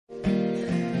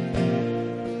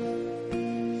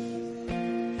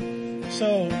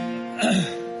So,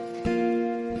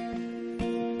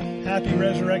 happy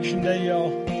Resurrection Day,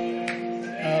 y'all.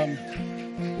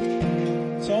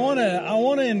 So I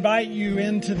want to invite you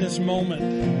into this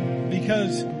moment,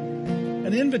 because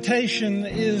an invitation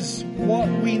is what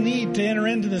we need to enter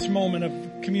into this moment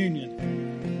of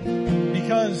communion.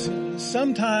 Because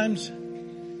sometimes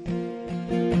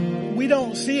we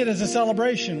don't see it as a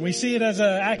celebration. We see it as an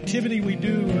activity we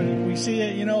do. And we see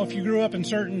it, if you grew up in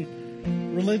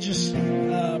certain religious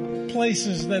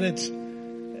places, that it's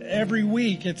every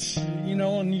week, it's,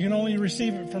 and you can only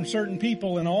receive it from certain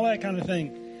people and all that kind of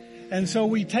thing. And so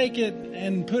we take it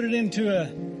and put it into a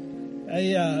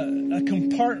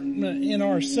compartment in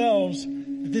ourselves.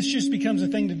 This just becomes a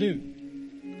thing to do.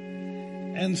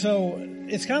 And so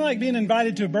it's kind of like being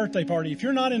invited to a birthday party. If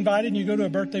you're not invited and you go to a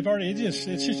birthday party, it's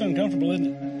just uncomfortable, isn't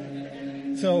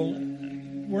it? So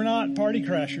we're not party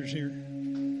crashers here,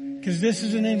 because this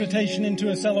is an invitation into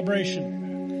a celebration.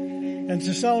 And it's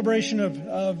a celebration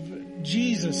of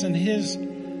Jesus and His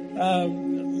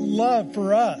love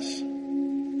for us.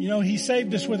 He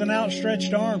saved us with an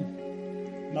outstretched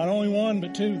arm. Not only one,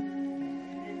 but two.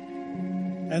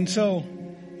 And so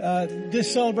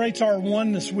this celebrates our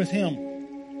oneness with Him.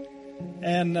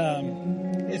 And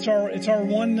it's our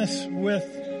oneness with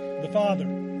the Father.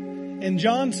 In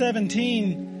John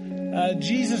 17,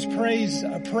 Jesus prays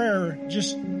a prayer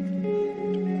just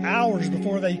hours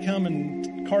before they come and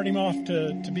cart Him off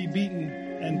to be beaten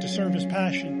and to serve His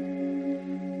passion.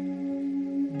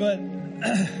 But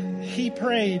He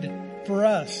prayed for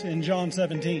us in John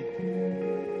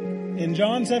 17. In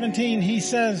John 17, He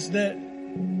says that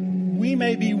we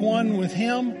may be one with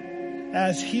Him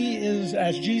as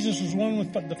Jesus was one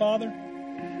with the Father.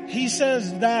 He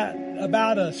says that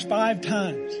about us 5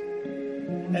 times.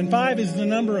 And 5 is the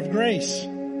number of grace.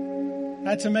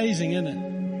 That's amazing, isn't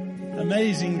it?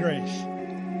 Amazing grace.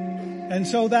 And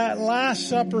so that Last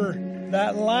Supper,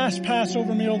 that last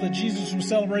Passover meal that Jesus was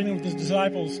celebrating with His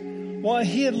disciples, what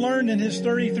He had learned in His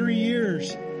 33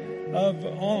 years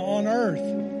on earth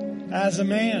as a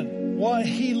man, what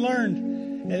He learned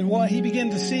and what He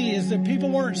began to see is that people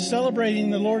weren't celebrating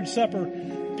the Lord's Supper.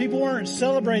 People weren't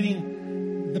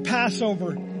celebrating the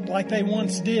Passover like they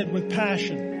once did with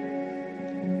passion.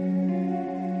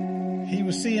 He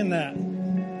was seeing that.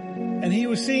 And He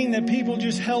was seeing that people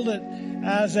just held it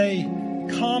as a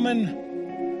common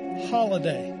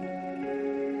holiday.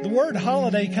 The word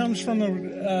holiday comes from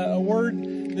a word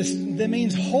that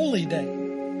means holy day.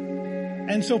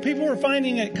 And so people were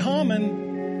finding it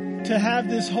common to have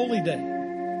this holy day.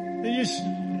 It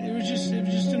was just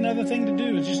another thing to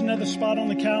do. It's just another spot on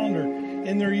the calendar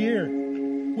in their year,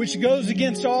 which goes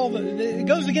against it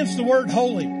goes against the word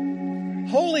holy.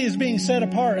 Holy is being set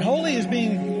apart. Holy is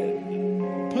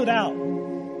being put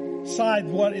outside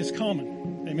what is common.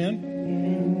 Amen.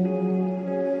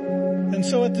 And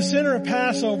so at the center of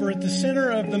Passover, at the center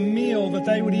of the meal that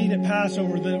they would eat at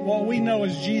Passover, what we know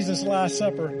as Jesus' Last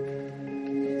Supper,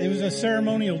 it was a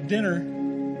ceremonial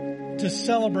dinner to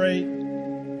celebrate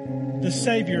the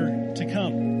Savior to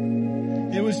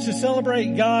come. It was to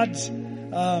celebrate God's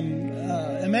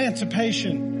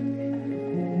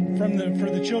emancipation for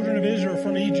the children of Israel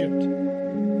from Egypt.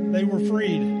 They were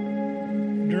freed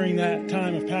during that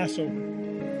time of Passover.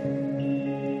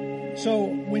 So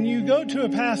when you go to a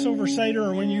Passover Seder,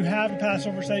 or when you have a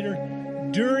Passover Seder,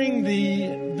 during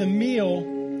the meal,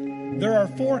 there are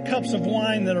 4 cups of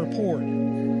wine that are poured.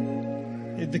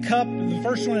 The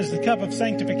first one is the cup of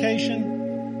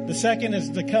sanctification. The second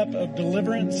is the cup of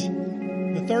deliverance.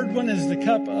 The third one is the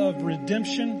cup of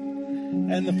redemption.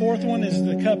 And the fourth one is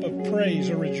the cup of praise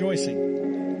or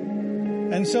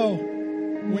rejoicing. And so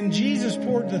when Jesus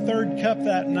poured the third cup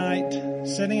that night,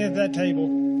 sitting at that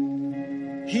table,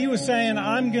 He was saying,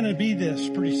 I'm going to be this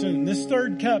pretty soon. This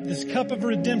third cup, this cup of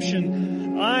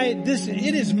redemption,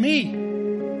 it is me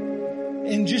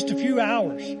in just a few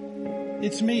hours.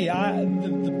 It's me.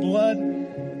 The blood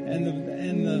and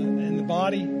the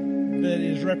body that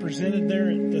is represented there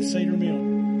at the Seder meal.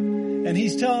 And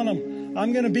He's telling them,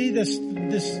 I'm going to be this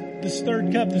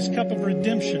third cup, this cup of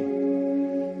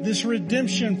redemption. This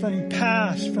redemption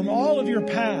from all of your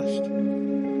past.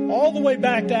 All the way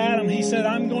back to Adam, He said,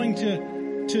 I'm going to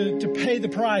pay the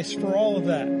price for all of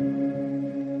that.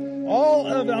 I'm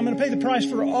going to pay the price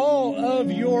for all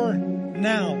of your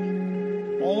now,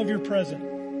 all of your present.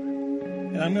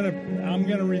 And I'm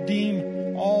going to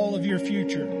redeem all of your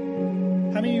future.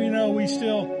 How many of you know we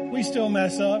still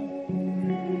mess up?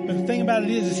 But the thing about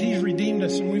it is He's redeemed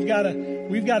us, and we've got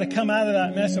to come out of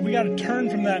that mess up. We got to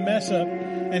turn from that mess up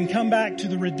and come back to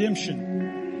the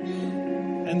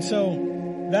redemption. And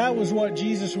so that was what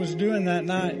Jesus was doing that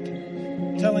night.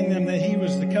 telling them that he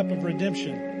was the cup of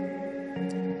redemption.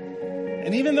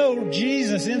 And even though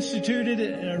Jesus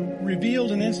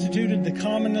revealed and instituted the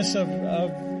commonness of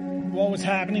what was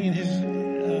happening in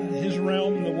his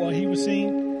realm and what he was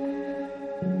seeing,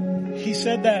 he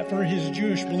said that for his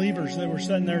Jewish believers that were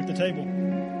sitting there at the table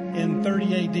in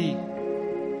 30 AD.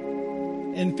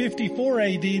 In 54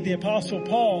 AD, the Apostle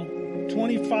Paul,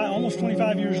 almost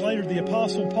 25 years later, the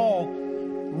Apostle Paul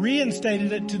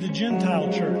reinstated it to the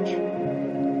Gentile church.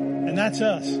 And that's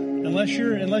us. Unless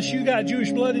you got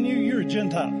Jewish blood in you, you're a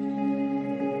Gentile.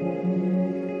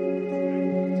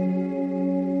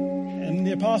 And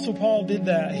the Apostle Paul did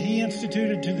that. He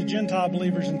instituted to the Gentile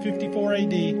believers in 54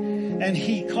 AD, and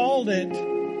he called it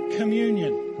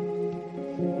communion.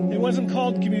 It wasn't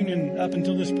called communion up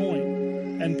until this point.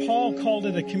 And Paul called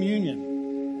it a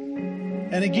communion.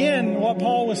 And again, what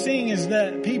Paul was seeing is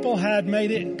that people had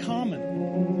made it common.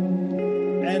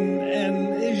 And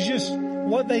it was just,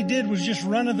 what they did was just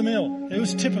run of the mill. It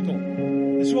was typical.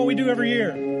 This is what we do every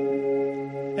year.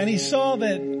 And he saw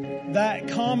that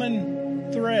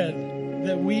common thread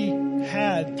that we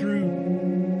had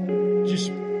through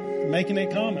just making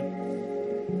it common.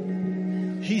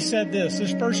 He said this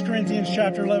is 1 Corinthians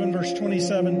chapter 11, verse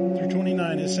 27 through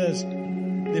 29. It says,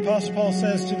 the Apostle Paul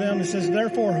says to them, it says,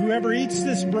 therefore, whoever eats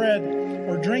this bread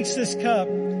or drinks this cup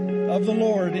of the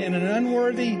Lord in an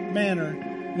unworthy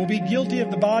manner will be guilty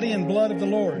of the body and blood of the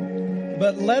Lord.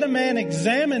 But let a man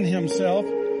examine himself,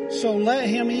 so let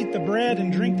him eat the bread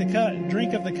and drink of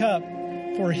the cup.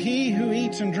 For he who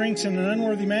eats and drinks in an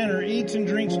unworthy manner eats and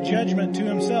drinks judgment to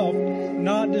himself,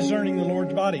 not discerning the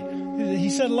Lord's body. He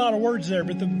said a lot of words there,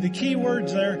 but the key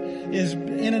words there is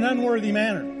in an unworthy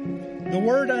manner. The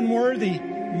word unworthy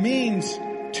means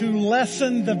to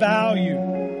lessen the value.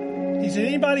 He said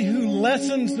anybody who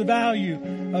lessens the value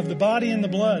of the body and the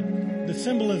blood, the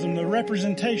symbolism, the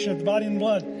representation of the body and the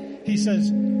blood, he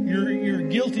says you're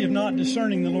guilty of not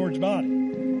discerning the Lord's body.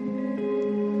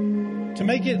 To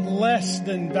make it less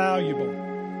than valuable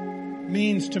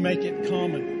means to make it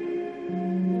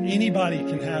common. Anybody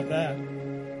can have that.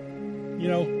 You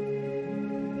know,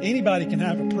 anybody can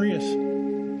have a Prius.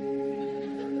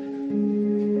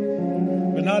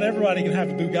 But not everybody can have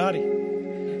a Bugatti.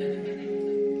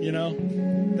 You know,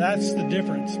 that's the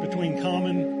difference between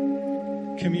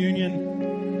common communion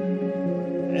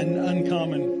and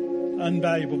uncommon,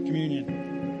 unvaluable communion.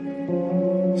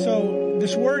 So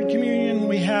this word communion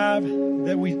we have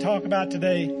that we talk about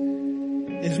today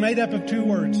is made up of two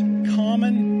words,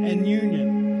 common and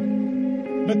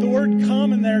union. But the word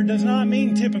common there does not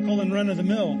mean typical and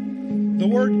run-of-the-mill. The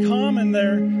word common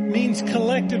there means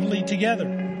collectively together.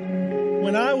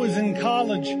 When I was in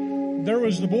college, there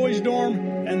was the boys'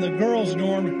 dorm and the girls'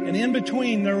 dorm, and in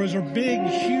between there was a big,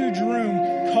 huge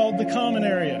room called the common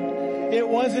area. It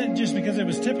wasn't just because it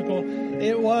was typical,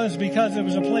 it was because it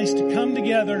was a place to come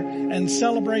together and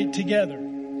celebrate together.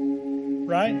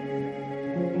 Right?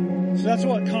 So that's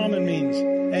what common means.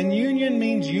 And union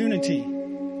means unity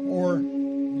or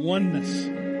oneness.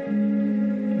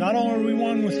 Not only are we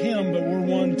one with Him, but we're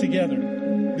one together.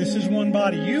 This is one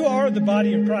body. You are the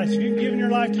body of Christ. If you've given your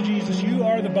life to Jesus, you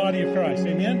are the body of Christ.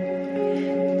 Amen?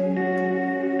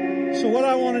 So what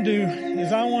I want to do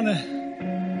is I want to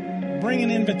bring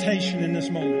an invitation in this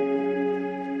moment.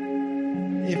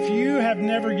 If you have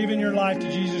never given your life to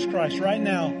Jesus Christ, right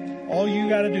now, all you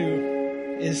got to do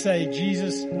is say,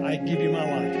 Jesus, I give you my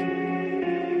life.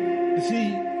 You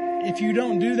see, if you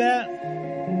don't do that,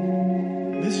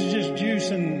 this is just juice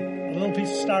and a little piece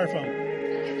of styrofoam.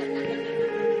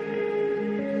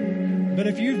 But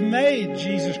if you've made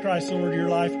Jesus Christ the Lord of your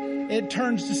life, it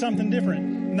turns to something different.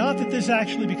 Not that this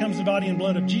actually becomes the body and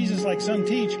blood of Jesus like some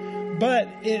teach, but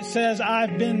it says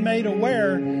I've been made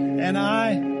aware and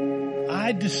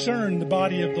I discern the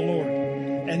body of the Lord.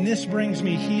 And this brings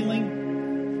me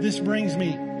healing. This brings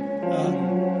me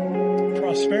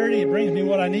prosperity. It brings me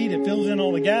what I need. It fills in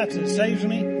all the gaps. It saves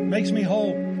me, makes me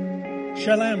whole.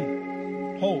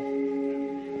 Shalem, whole.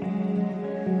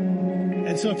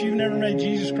 And so if you've never made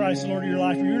Jesus Christ the Lord of your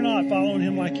life, or you're not following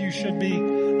Him like you should be,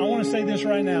 I want to say this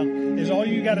right now, is all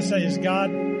you got to say is,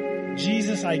 God,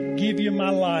 Jesus, I give you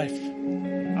my life.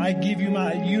 I give you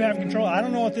you have control. I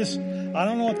don't know what this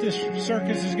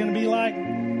circus is going to be like,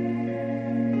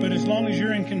 but as long as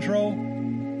you're in control,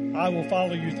 I will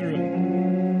follow you through it.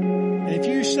 And if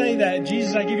you say that,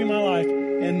 Jesus, I give you my life,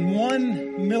 in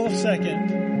 1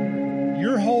 millisecond,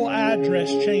 your whole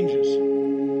address changes.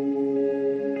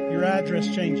 Your address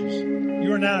changes.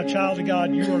 You are now a child of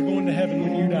God. You are going to heaven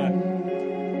when you die.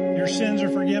 Your sins are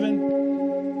forgiven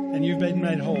and you've been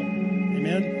made whole.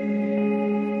 Amen?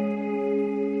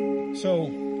 So,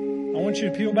 I want you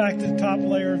to peel back the top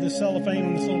layer of this cellophane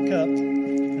on this little cup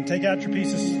and take out your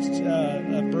pieces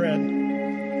of bread.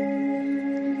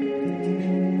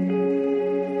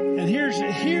 And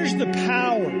here's the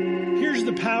power. Here's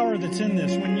the power that's in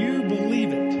this. When you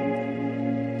believe it,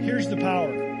 here's the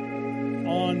power.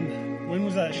 When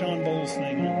was that Sean Bowles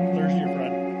thing? On Thursday or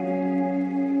Friday?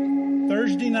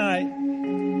 Thursday night,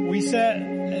 we sat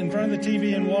in front of the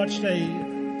TV and watched a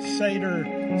Seder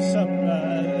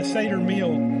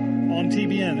meal on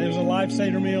TBN. It was a live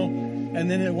Seder meal, and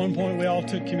then at one point we all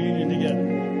took communion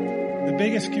together. The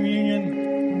biggest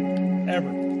communion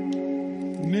ever.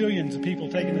 Millions of people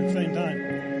taking it at the same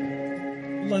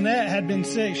time. Lynette had been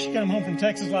sick. She came home from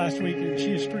Texas last week, and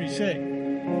she was pretty sick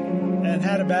and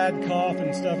had a bad cough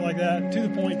and stuff like that, to the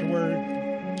point to where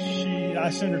I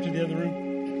sent her to the other room.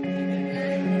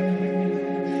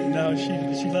 No,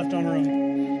 she left on her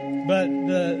own. But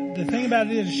the thing about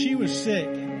it is she was sick,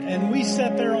 and we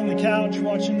sat there on the couch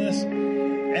watching this,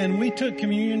 and we took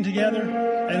communion together,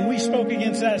 and we spoke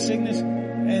against that sickness,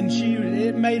 and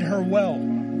it made her well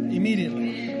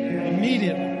immediately.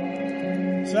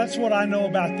 So that's what I know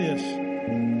about this.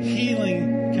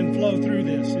 Healing can flow through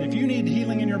this. And if you need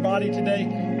healing in your body today,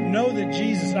 know that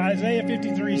Isaiah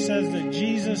 53 says that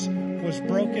Jesus was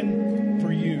broken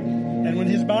for you. And when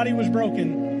his body was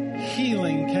broken,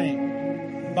 healing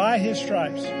came. By his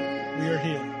stripes, we are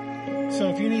healed. So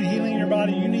if you need healing in your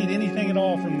body, you need anything at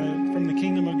all from the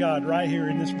kingdom of God right here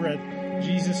in this bread.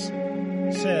 Jesus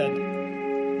said,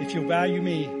 if you'll value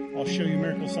me, I'll show you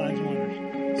miracle signs and wonders.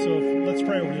 So let's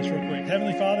pray over this real quick.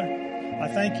 Heavenly Father, I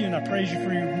thank you and I praise you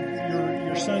for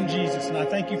your son Jesus. And I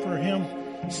thank you for him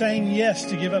saying yes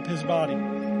to give up his body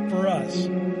for us,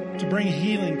 to bring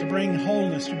healing, to bring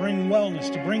wholeness, to bring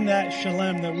wellness, to bring that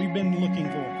shalom that we've been looking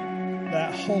for,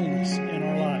 that wholeness in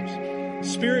our lives.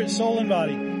 Spirit, soul, and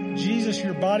body. Jesus,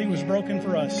 your body was broken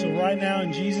for us. So right now,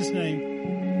 in Jesus'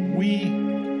 name, we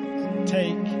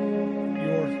take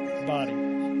your body.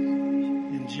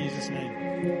 In Jesus' name.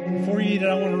 Before you eat it,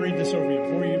 I want to read this over you.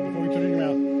 Before we put it in your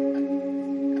mouth.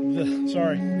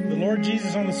 The Lord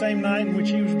Jesus, on the same night in which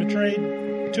he was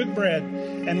betrayed, took bread,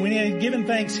 and when he had given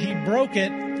thanks, he broke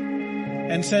it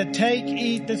and said, take,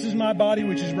 eat, this is my body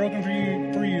which is broken for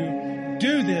you.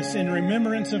 Do this in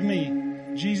remembrance of me.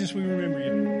 Jesus, we remember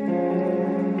you.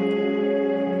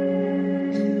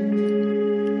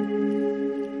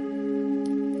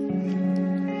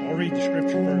 I'll read the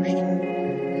scripture first.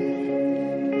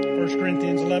 1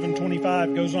 Corinthians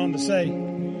 11:25 goes on to say,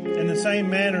 in the same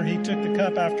manner he took the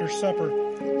cup after supper,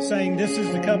 saying, this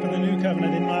is the cup of the new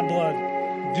covenant in my blood.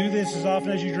 Do this as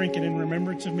often as you drink it in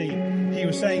remembrance of me. He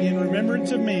was saying, in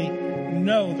remembrance of me,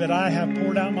 know that I have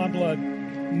poured out my blood.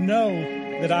 Know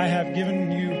that I have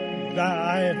given you,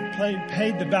 I have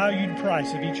paid the valued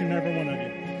price of each and every one of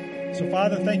you. So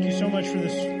Father, thank you so much for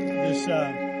this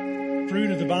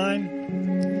fruit of the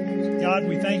vine. God,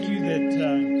 we thank you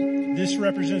that this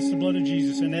represents the blood of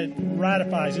Jesus, and it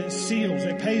ratifies, it seals,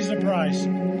 it pays the price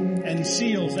and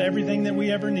seals everything that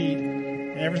we ever need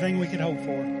and everything we could hope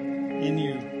for in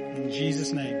you. In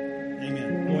Jesus' name,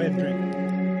 amen. Go ahead and drink.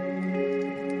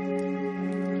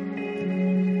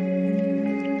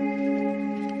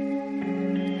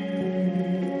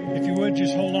 If you would,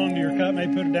 just hold on to your cup,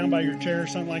 maybe put it down by your chair or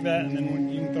something like that, and then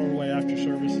you can throw it away after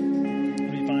service.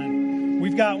 It'll be fine.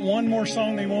 We've got one more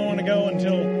song that we want to go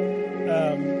until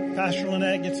Pastor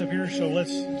Lynette gets up here, so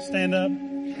let's stand up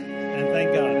and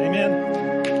thank God. Amen.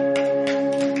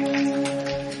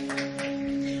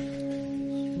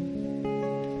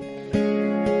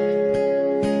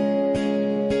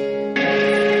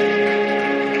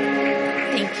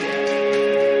 Thank you.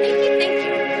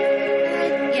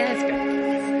 Yes,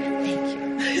 thank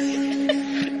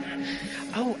you.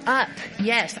 Oh, up.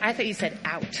 Yes, I thought you said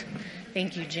out.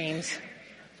 Thank you, James.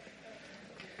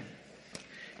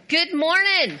 Good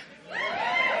morning.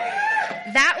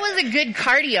 That was a good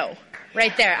cardio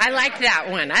right there. I liked that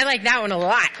one. I like that one a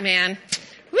lot, man.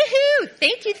 Woohoo!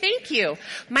 Thank you.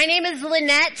 My name is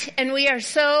Lynette, and we are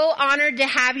so honored to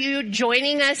have you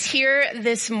joining us here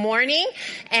this morning.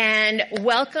 And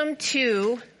welcome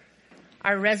to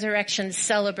our resurrection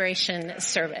celebration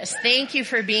service. Thank you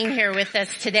for being here with us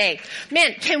today.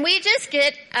 Man, can we just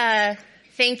get a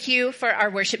thank you for our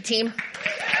worship team?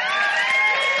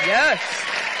 Yes.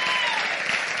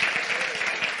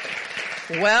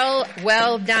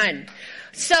 Well done.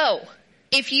 So,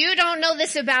 if you don't know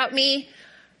this about me,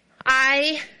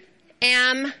 I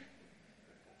am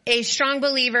a strong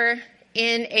believer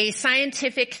in a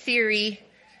scientific theory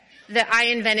that I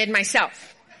invented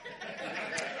myself.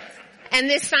 And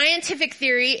this scientific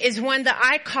theory is one that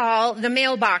I call the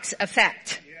mailbox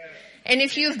effect. And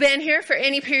if you've been here for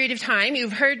any period of time,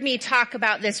 you've heard me talk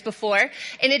about this before.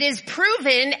 And it is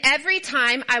proven every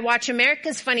time I watch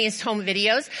America's Funniest Home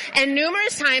Videos and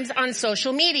numerous times on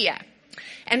social media.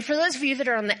 And for those of you that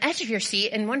are on the edge of your seat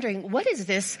and wondering, what is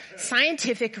this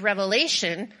scientific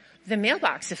revelation, the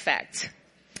mailbox effect?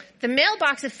 The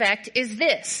mailbox effect is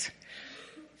this,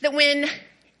 that when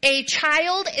a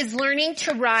child is learning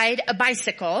to ride a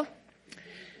bicycle,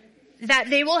 that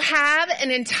they will have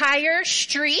an entire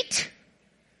street,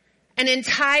 an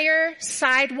entire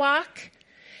sidewalk,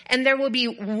 and there will be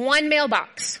one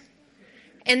mailbox.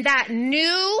 And that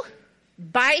new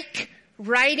bike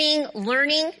riding,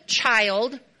 learning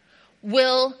child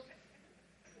will,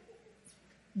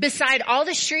 beside all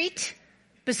the street,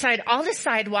 beside all the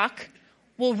sidewalk,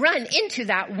 will run into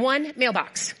that one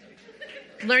mailbox,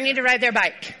 learning to ride their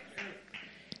bike.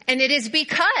 And it is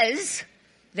because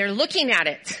they're looking at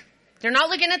it. They're not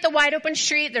looking at the wide open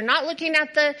street. They're not looking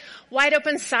at the wide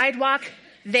open sidewalk.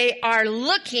 They are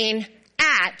looking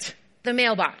at the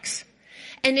mailbox.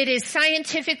 And it is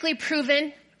scientifically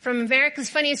proven from America's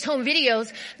Funniest Home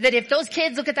Videos that if those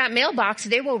kids look at that mailbox,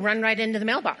 they will run right into the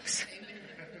mailbox.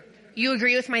 You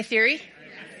agree with my theory?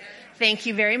 Thank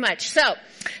you very much. So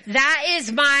that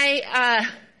is my,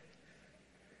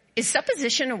 is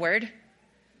supposition a word?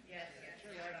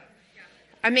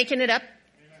 I'm making it up.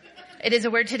 It is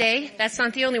a word today. That's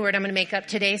not the only word I'm going to make up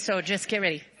today, so just get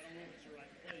ready.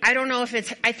 I don't know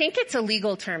if I think it's a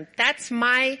legal term. That's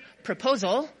my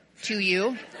proposal to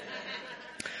you.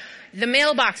 The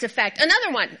mailbox effect.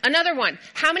 Another one.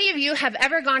 How many of you have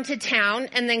ever gone to town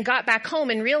and then got back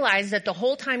home and realized that the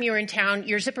whole time you were in town,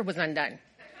 your zipper was undone?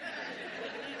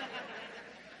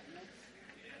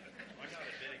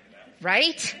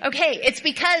 Right? Okay, it's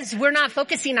because we're not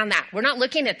focusing on that. We're not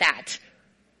looking at that.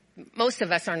 Most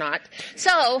of us are not.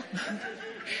 So,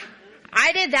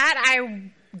 I did that.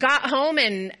 I got home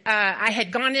and I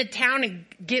had gone to town and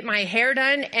get my hair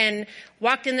done and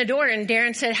walked in the door and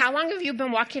Darren said, how long have you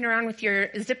been walking around with your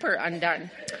zipper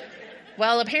undone?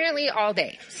 Well, apparently all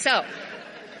day. So,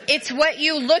 it's what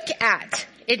you look at.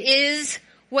 It is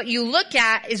what you look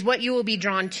at is what you will be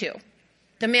drawn to.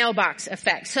 The mailbox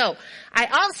effect. So, I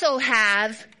also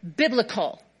have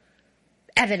biblical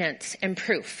evidence and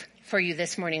proof for you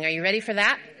this morning. Are you ready for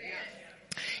that?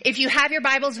 If you have your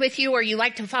Bibles with you or you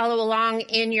like to follow along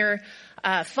in your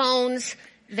phones,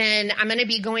 then I'm going to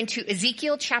be going to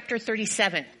Ezekiel chapter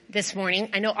 37 this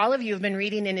morning. I know all of you have been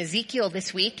reading in Ezekiel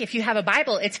this week. If you have a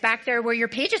Bible, it's back there where your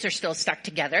pages are still stuck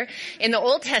together in the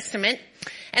Old Testament.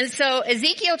 And so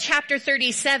Ezekiel chapter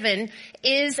 37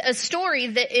 is a story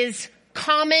that is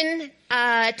common,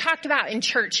 talked about in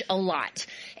church a lot.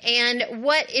 And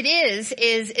what it is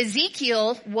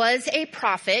Ezekiel was a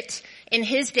prophet in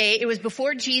his day. It was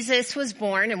before Jesus was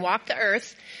born and walked the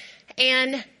earth.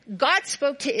 And God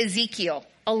spoke to Ezekiel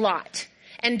a lot.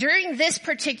 And during this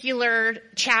particular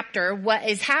chapter, what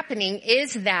is happening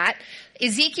is that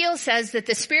Ezekiel says that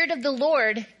the Spirit of the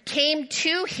Lord came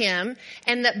to him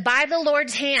and that by the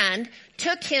Lord's hand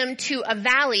took him to a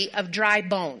valley of dry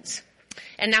bones.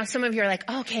 And now some of you are like,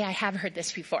 okay, I have heard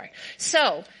this before.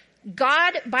 So,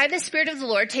 God, by the Spirit of the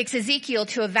Lord, takes Ezekiel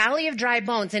to a valley of dry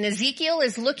bones. And Ezekiel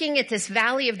is looking at this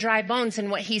valley of dry bones.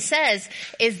 And what he says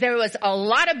is there was a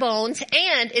lot of bones.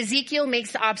 And Ezekiel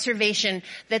makes the observation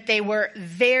that they were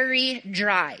very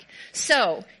dry.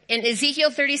 So, in Ezekiel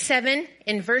 37,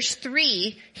 in verse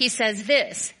 3, he says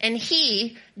this. And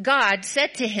he, God,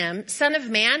 said to him, Son of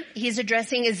man, he's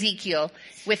addressing Ezekiel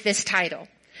with this title.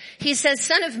 He says,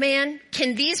 Son of man,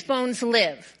 can these bones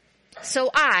live?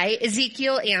 So I,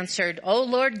 Ezekiel, answered, O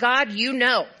Lord God, you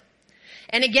know.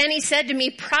 And again he said to me,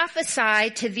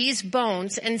 prophesy to these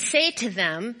bones and say to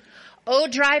them, O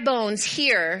dry bones,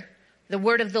 hear the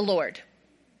word of the Lord.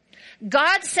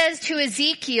 God says to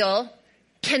Ezekiel,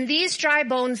 can these dry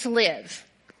bones live?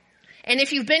 And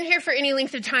if you've been here for any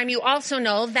length of time, you also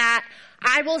know that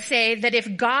I will say that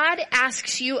if God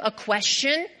asks you a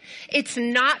question, it's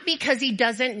not because he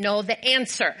doesn't know the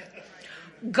answer.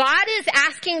 God is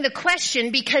asking the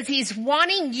question because he's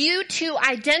wanting you to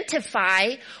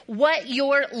identify what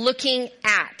you're looking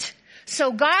at.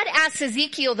 So God asks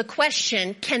Ezekiel the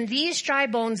question, can these dry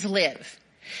bones live?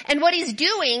 And what he's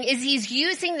doing is he's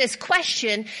using this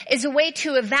question as a way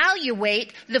to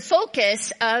evaluate the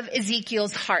focus of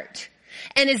Ezekiel's heart.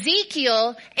 And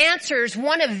Ezekiel answers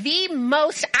one of the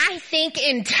most, I think,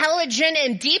 intelligent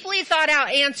and deeply thought out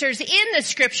answers in the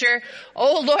scripture.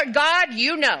 Oh Lord God,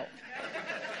 you know.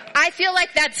 I feel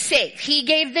like that's safe. He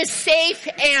gave the safe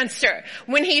answer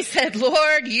when he said,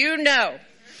 Lord, you know.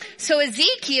 So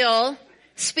Ezekiel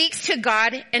speaks to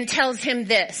God and tells him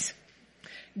this.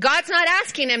 God's not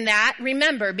asking him that,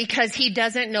 remember, because he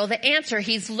doesn't know the answer.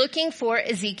 He's looking for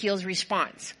Ezekiel's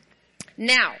response.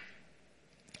 Now,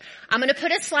 I'm going to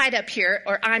put a slide up here,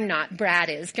 or I'm not, Brad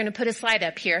is going to put a slide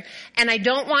up here, and I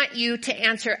don't want you to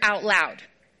answer out loud.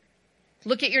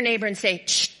 Look at your neighbor and say,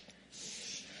 shh.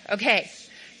 Okay,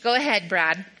 go ahead,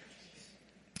 Brad.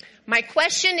 My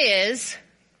question is,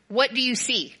 what do you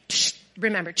see? Shh.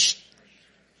 Remember, shh.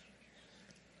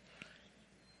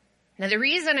 Now, the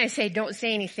reason I say don't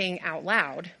say anything out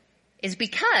loud is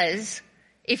because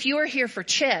if you were here for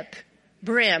Chip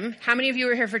Brim, how many of you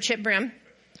were here for Chip Brim?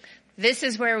 This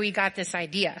is where we got this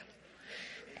idea.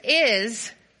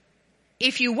 Is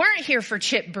if you weren't here for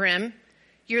Chip Brim,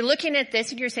 you're looking at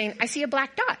this and you're saying, I see a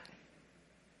black dot,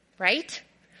 right?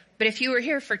 But if you were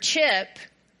here for Chip,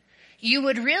 you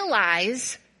would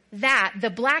realize that the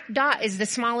black dot is the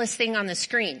smallest thing on the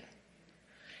screen.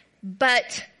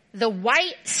 But the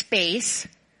white space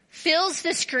fills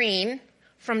the screen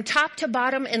from top to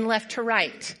bottom and left to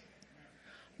right.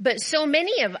 But so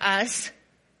many of us,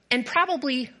 and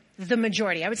probably the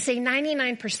majority, I would say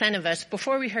 99% of us,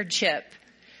 before we heard Chip,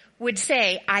 would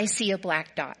say, I see a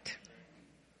black dot.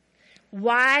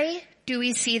 Why do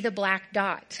we see the black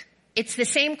dot? It's the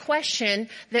same question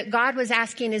that God was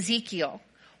asking Ezekiel.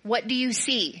 What do you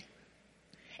see?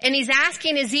 And he's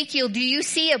asking Ezekiel, do you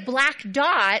see a black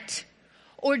dot,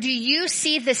 or do you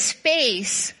see the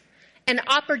space, an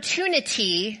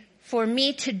opportunity for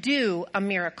me to do a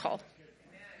miracle?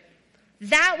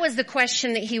 That was the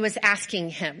question that he was asking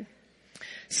him.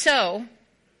 So,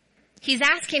 he's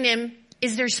asking him,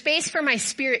 is there space for my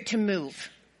spirit to move?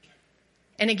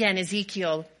 And again,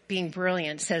 Ezekiel, being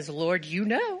brilliant, says, Lord, you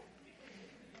know.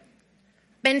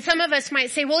 And some of us might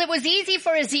say, well, it was easy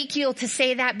for Ezekiel to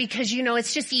say that because,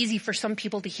 it's just easy for some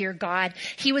people to hear God.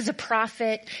 He was a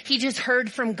prophet. He just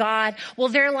heard from God. Well,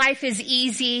 their life is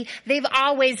easy.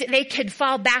 They could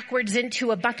fall backwards into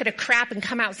a bucket of crap and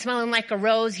come out smelling like a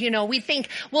rose. We think,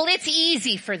 well, it's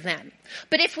easy for them.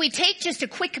 But if we take just a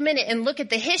quick minute and look at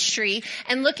the history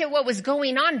and look at what was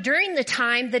going on during the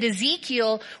time that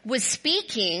Ezekiel was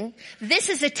speaking, this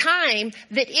is a time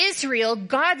that Israel,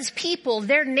 God's people,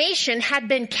 their nation, had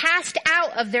been cast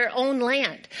out of their own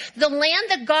land. The land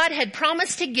that God had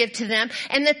promised to give to them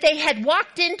and that they had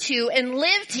walked into and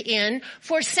lived in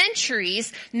for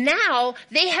centuries, now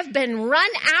they have been run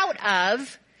out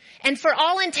of, and for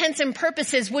all intents and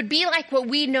purposes would be like what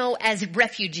we know as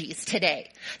refugees today.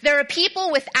 There are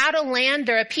people without a land.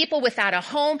 There are people without a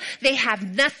home. They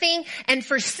have nothing. And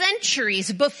for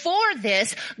centuries before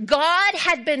this, God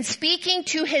had been speaking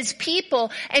to his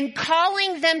people and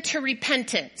calling them to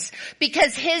repentance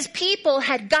because his people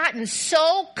had gotten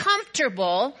so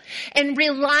comfortable in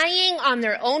relying on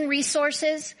their own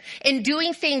resources, in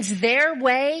doing things their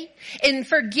way, in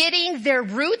forgetting their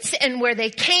roots and where they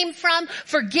came from,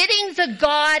 forgetting the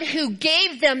God who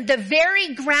gave them the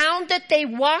very ground that they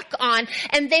walk on.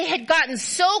 And they had gotten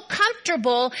so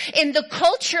comfortable in the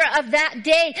culture of that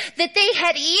day that they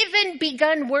had even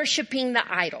begun worshiping the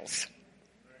idols.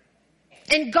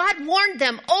 And God warned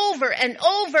them over and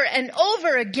over and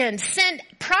over again, sent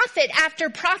prophet after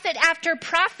prophet after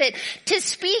prophet to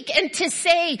speak and to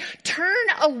say, turn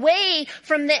away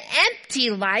from the empty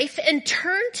life and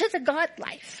turn to the God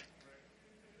life.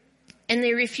 And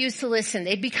they refused to listen.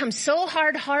 They'd become so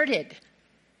hard-hearted.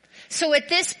 So at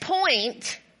this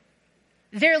point,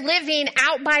 they're living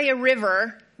out by a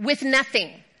river with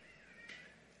nothing.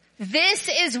 This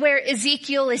is where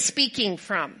Ezekiel is speaking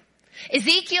from.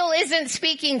 Ezekiel isn't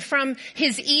speaking from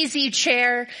his easy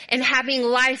chair and having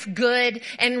life good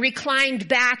and reclined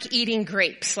back eating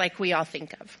grapes like we all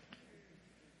think of.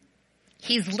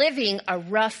 He's living a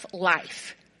rough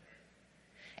life.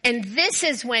 And this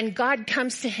is when God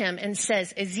comes to him and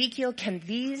says, Ezekiel, can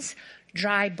these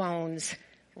dry bones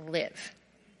live?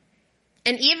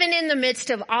 And even in the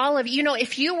midst of all of,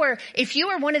 if you were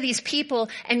one of these people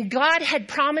and God had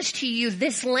promised to you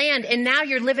this land and now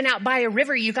you're living out by a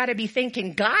river, you got to be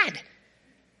thinking, God,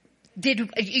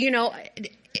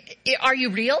 are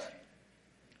you real?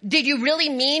 Did you really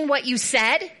mean what you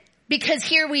said? Because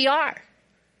here we are.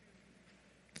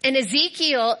 And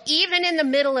Ezekiel, even in the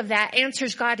middle of that,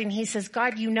 answers God and he says,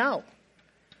 God, you know.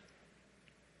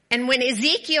 And when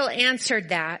Ezekiel answered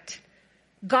that,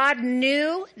 God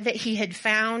knew that he had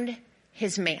found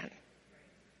his man.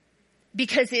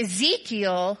 Because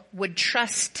Ezekiel would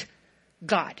trust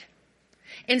God.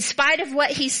 In spite of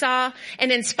what he saw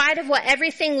and in spite of what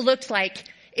everything looked like,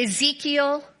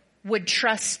 Ezekiel would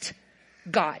trust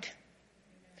God.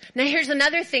 Now here's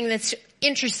another thing that's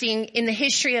interesting in the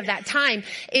history of that time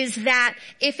is that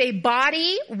if a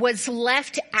body was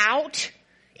left out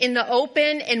in the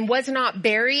open and was not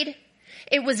buried,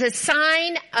 it was a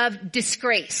sign of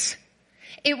disgrace.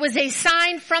 It was a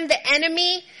sign from the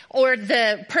enemy or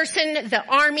the person, the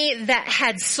army that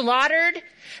had slaughtered,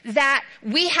 that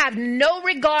we have no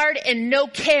regard and no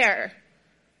care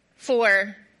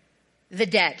for the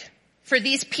dead, for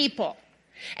these people.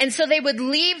 And so they would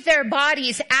leave their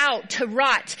bodies out to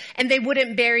rot and they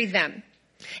wouldn't bury them.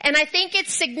 And I think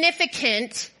it's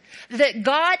significant that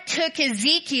God took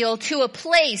Ezekiel to a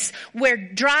place where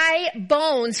dry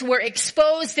bones were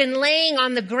exposed and laying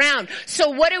on the ground.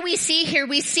 So what do we see here?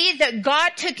 We see that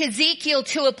God took Ezekiel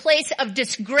to a place of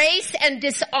disgrace and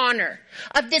dishonor,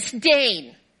 of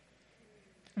disdain.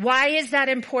 Why is that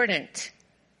important?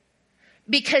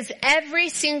 Because every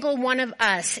single one of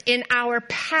us in our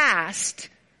past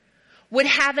would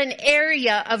have an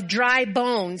area of dry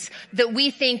bones that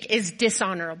we think is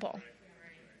dishonorable.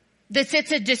 That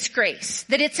it's a disgrace,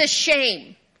 that it's a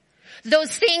shame.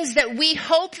 Those things that we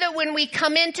hope that when we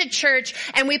come into church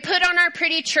and we put on our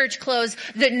pretty church clothes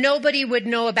that nobody would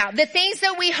know about. The things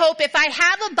that we hope, if I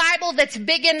have a Bible that's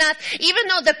big enough, even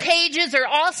though the pages are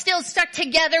all still stuck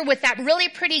together with that really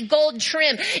pretty gold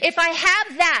trim, if I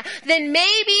have that, then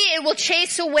maybe it will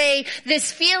chase away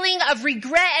this feeling of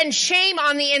regret and shame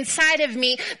on the inside of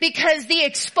me, because the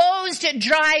exposed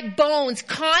dry bones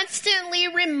constantly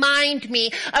remind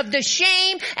me of the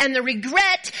shame and the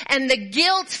regret and the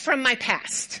guilt from my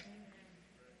past.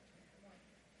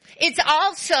 It's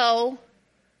also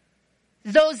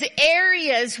those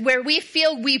areas where we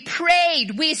feel we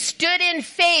prayed, we stood in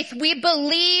faith, we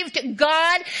believed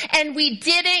God, and we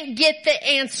didn't get the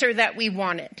answer that we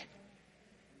wanted.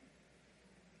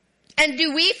 And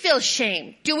do we feel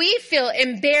shame? Do we feel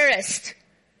embarrassed?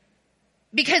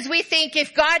 Because we think,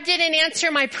 if God didn't answer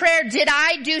my prayer, did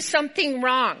I do something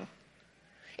wrong?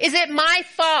 Is it my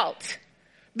fault?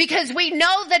 Because we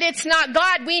know that it's not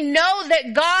God. We know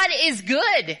that God is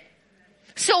good.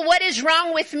 So what is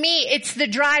wrong with me? It's the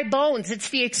dry bones. It's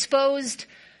the exposed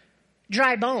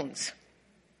dry bones.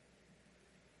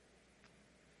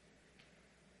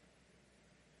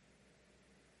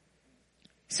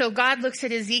 So God looks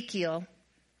at Ezekiel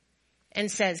and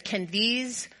says, can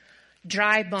these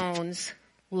dry bones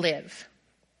live?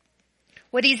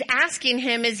 What he's asking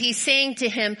him is, he's saying to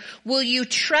him, will you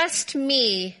trust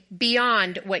me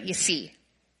beyond what you see?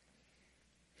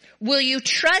 Will you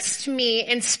trust me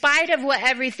in spite of what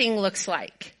everything looks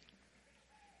like?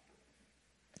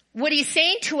 What he's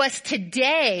saying to us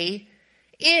today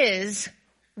is,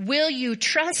 will you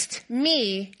trust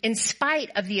me in spite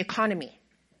of the economy?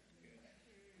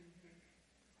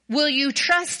 Will you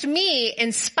trust me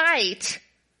in spite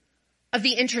of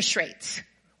the interest rates?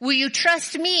 Will you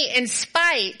trust me in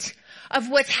spite of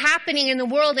what's happening in the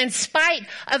world, in spite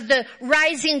of the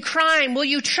rising crime? Will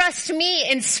you trust me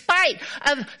in spite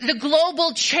of the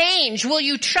global change? Will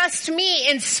you trust me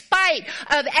in spite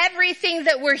of everything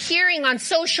that we're hearing on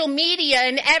social media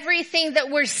and everything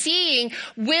that we're seeing?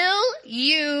 Will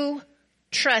you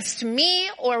trust me,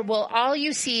 or will all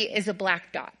you see is a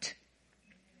black dot?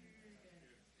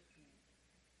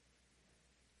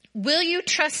 Will you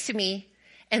trust me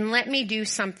and let me do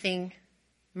something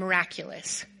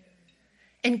miraculous?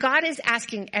 And God is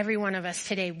asking every one of us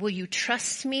today, will you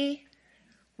trust me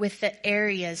with the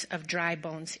areas of dry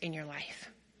bones in your life?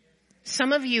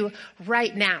 Some of you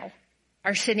right now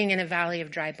are sitting in a valley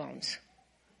of dry bones.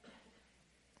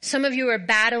 Some of you are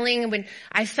battling. When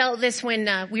I felt this when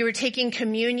we were taking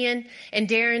communion, and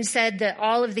Darren said that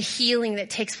all of the healing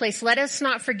that takes place, let us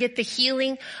not forget the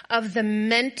healing of the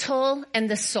mental and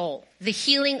the soul, the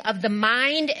healing of the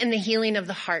mind and the healing of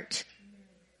the heart.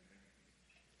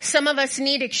 Some of us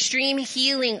need extreme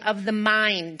healing of the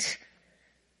mind,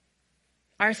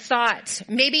 our thoughts.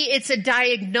 Maybe it's a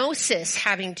diagnosis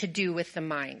having to do with the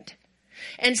mind.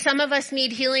 And some of us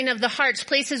need healing of the hearts,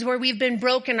 places where we've been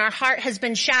broken, our heart has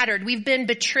been shattered, we've been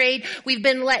betrayed, we've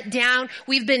been let down,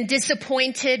 we've been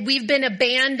disappointed, we've been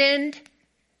abandoned.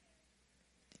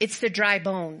 It's the dry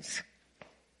bones.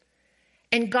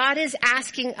 And God is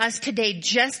asking us today,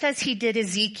 just as he did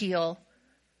Ezekiel,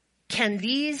 can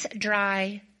these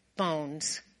dry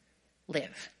bones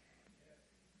live?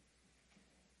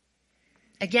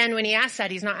 Again, when he asks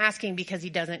that, he's not asking because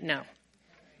he doesn't know.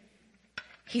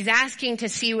 He's asking to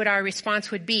see what our response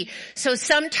would be. So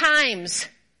sometimes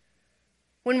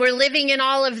when we're living in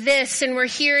all of this and we're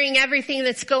hearing everything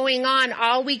that's going on,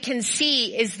 all we can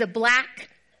see is the black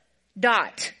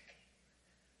dot.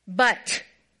 But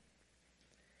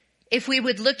if we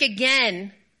would look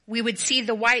again, we would see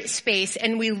the white space,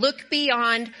 and we look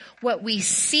beyond what we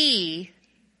see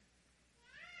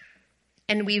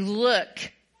and we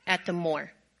look at the more.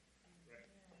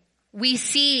 we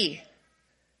see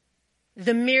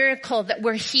the miracle that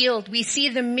we're healed. We see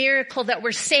the miracle that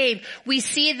we're saved. We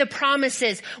see the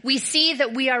promises. We see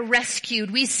that we are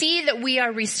rescued. We see that we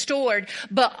are restored.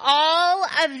 But all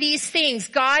of these things,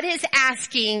 God is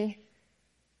asking,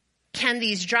 can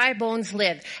these dry bones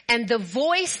live? And the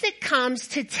voice that comes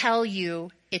to tell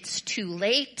you it's too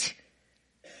late.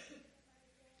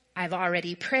 I've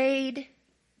already prayed.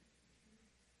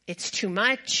 It's too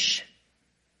much.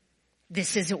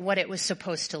 This isn't what it was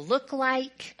supposed to look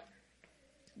like.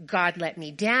 God let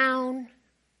me down.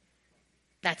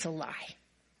 That's a lie.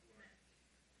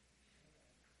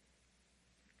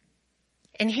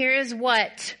 And here is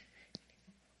what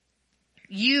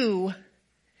you,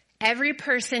 every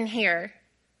person here,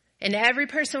 and every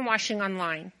person watching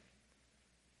online,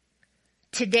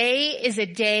 today is a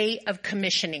day of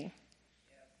commissioning.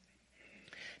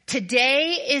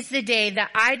 Today is the day that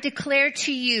I declare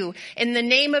to you in the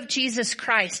name of Jesus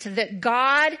Christ that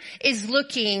God is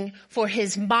looking for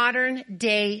his modern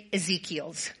day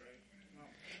Ezekiels.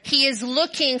 He is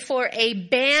looking for a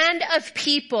band of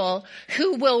people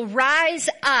who will rise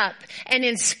up and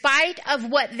in spite of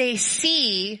what they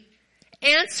see,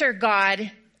 answer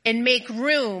God and make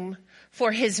room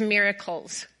for his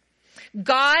miracles.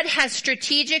 God has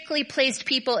strategically placed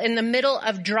people in the middle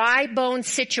of dry bone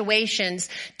situations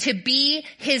to be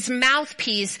his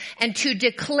mouthpiece and to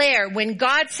declare. When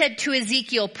God said to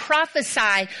Ezekiel,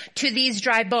 prophesy to these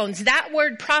dry bones, that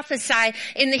word prophesy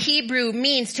in the Hebrew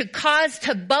means to cause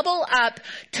to bubble up,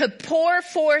 to pour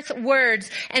forth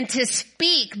words, and to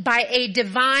speak by a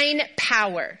divine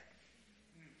power.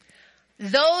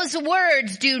 Those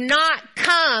words do not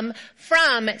come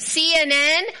from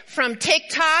CNN, from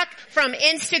TikTok, from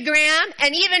Instagram,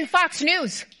 and even Fox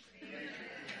News.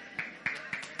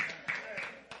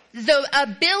 The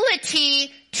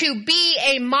ability to be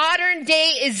a modern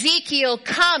day Ezekiel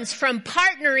comes from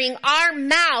partnering our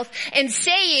mouth and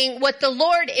saying what the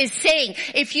Lord is saying.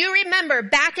 If you remember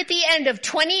back at the end of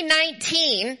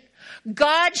 2019,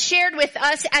 God shared with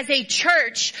us as a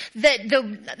church that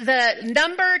the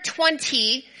number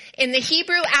 20 in the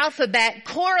Hebrew alphabet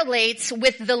correlates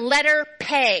with the letter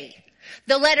Pei.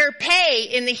 The letter Pei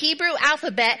in the Hebrew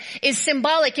alphabet is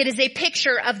symbolic. It is a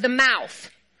picture of the mouth.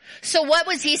 So what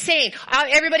was he saying?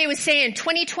 Everybody was saying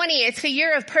 2020, it's the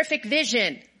year of perfect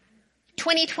vision.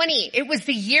 2020, it was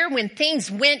the year when things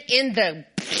went in the,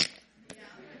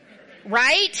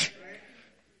 right?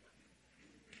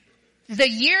 The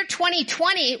year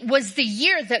 2020 was the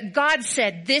year that God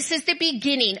said, this is the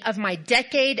beginning of my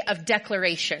decade of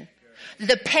declaration.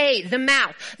 The Pei, the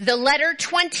mouth, the letter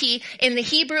 20 in the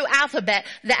Hebrew alphabet.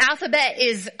 The alphabet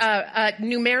is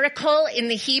numerical in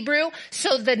the Hebrew,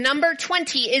 so the number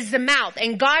 20 is the mouth.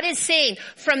 And God is saying,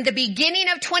 from the beginning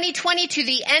of 2020 to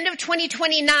the end of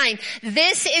 2029,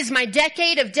 this is my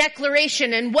decade of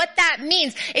declaration. And what that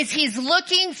means is he's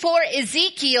looking for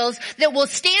Ezekiels that will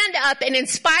stand up and in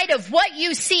spite of what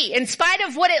you see, in spite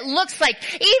of what it looks like,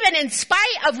 even in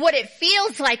spite of what it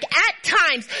feels like at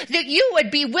times, that you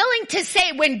would be willing to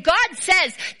say, when God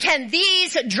says, can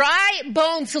these dry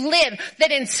bones live,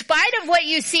 that in spite of what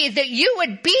you see, that you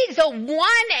would be the one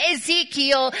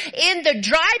Ezekiel in the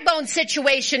dry bone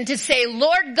situation to say,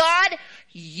 Lord God,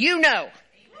 you know.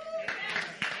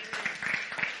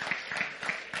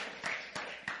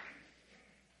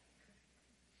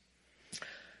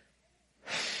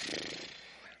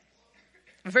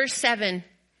 Verse 7,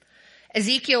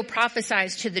 Ezekiel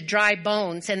prophesies to the dry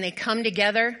bones and they come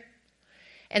together.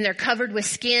 And they're covered with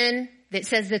skin that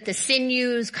says that the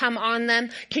sinews come on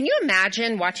them. Can you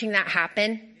imagine watching that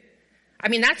happen? I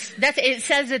mean, it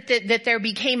says that there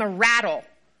became a rattle.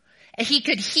 And he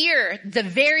could hear the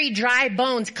very dry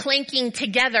bones clinking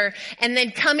together and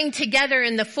then coming together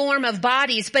in the form of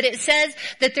bodies. But it says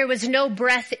that there was no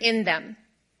breath in them.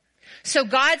 So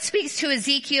God speaks to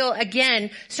Ezekiel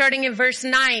again, starting in verse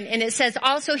 9, and it says,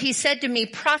 also he said to me,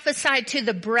 prophesy to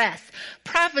the breath.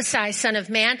 Prophesy, son of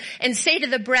man, and say to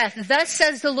the breath, thus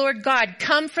says the Lord God,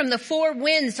 come from the four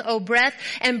winds, O breath,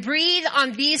 and breathe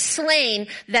on these slain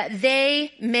that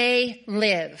they may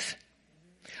live.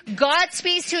 God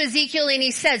speaks to Ezekiel and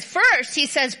he says, first, he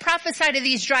says, prophesy to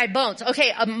these dry bones.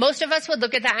 Okay, most of us would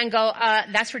look at that and go,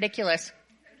 that's ridiculous.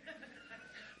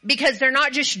 Because they're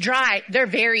not just dry, they're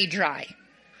very dry.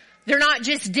 They're not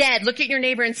just dead. Look at your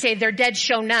neighbor and say, they're dead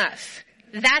sure enough.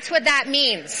 That's what that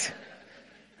means.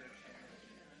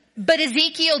 But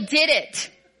Ezekiel did it.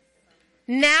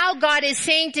 Now God is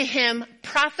saying to him,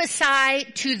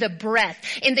 prophesy to the breath.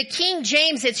 In the King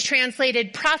James, it's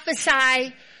translated,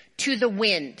 prophesy to the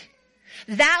wind.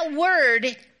 That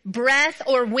word, breath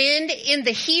or wind in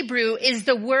the Hebrew, is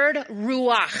the word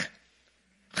ruach.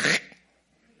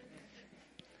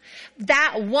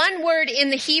 That one word in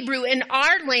the Hebrew in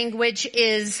our language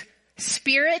is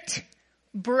spirit,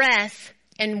 breath,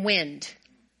 and wind.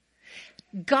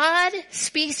 God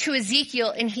speaks to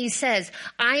Ezekiel and he says,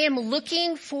 I am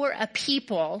looking for a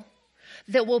people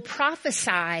that will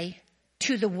prophesy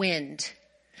to the wind,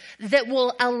 that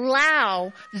will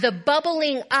allow the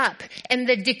bubbling up and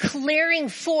the declaring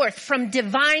forth from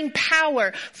divine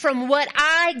power from what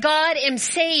I, God, am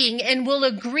saying, and will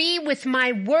agree with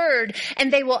my word,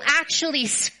 and they will actually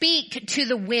speak to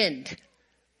the wind.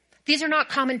 These are not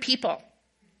common people.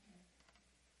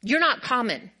 You're not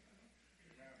common.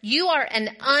 You are an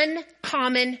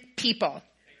uncommon people.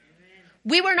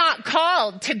 We were not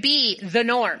called to be the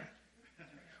norm.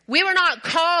 We were not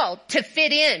called to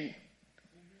fit in.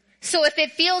 So if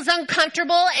it feels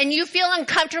uncomfortable and you feel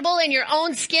uncomfortable in your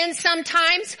own skin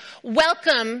sometimes,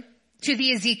 welcome to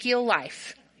the Ezekiel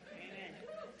life.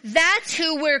 That's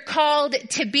who we're called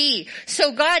to be.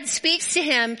 So God speaks to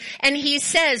him and he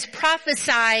says,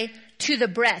 prophesy to the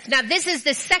breath. Now this is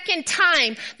the second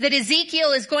time that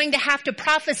Ezekiel is going to have to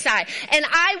prophesy. And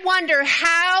I wonder,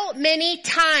 how many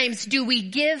times do we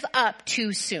give up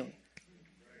too soon?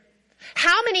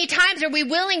 How many times are we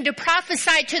willing to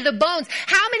prophesy to the bones?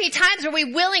 How many times are we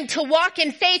willing to walk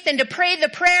in faith and to pray the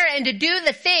prayer and to do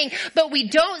the thing, but we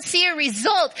don't see a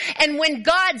result? And when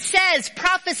God says,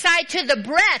 prophesy to the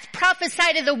breath,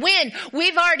 prophesy to the wind,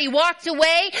 we've already walked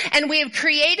away and we have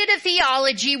created a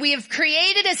theology. We have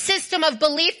created a system of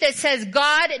belief that says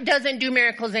God doesn't do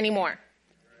miracles anymore.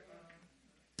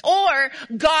 Or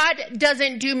God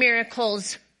doesn't do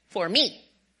miracles for me.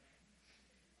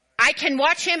 I can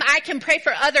watch him, I can pray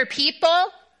for other people,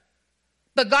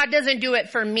 but God doesn't do it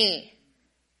for me.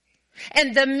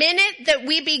 And the minute that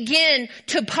we begin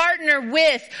to partner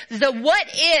with the what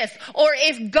if, or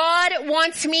if God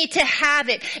wants me to have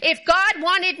it, if God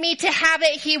wanted me to have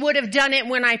it, he would have done it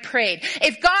when I prayed.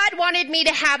 If God wanted me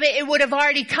to have it, it would have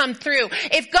already come through.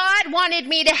 If God wanted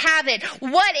me to have it,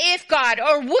 what if God,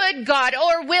 or would God,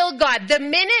 or will God? The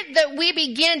minute that we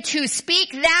begin to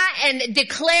speak that and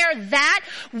declare that,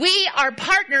 we are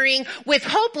partnering with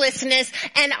hopelessness,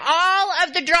 and all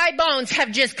of the dry bones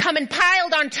have just come and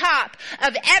piled on top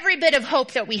of every bit of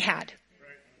hope that we had.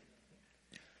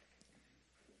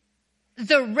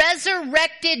 The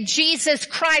resurrected Jesus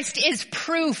Christ is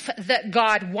proof that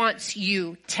God wants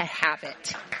you to have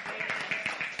it.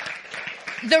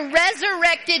 The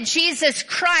resurrected Jesus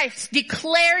Christ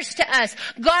declares to us,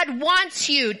 God wants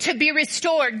you to be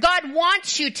restored. God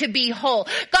wants you to be whole.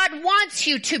 God wants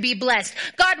you to be blessed.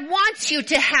 God wants you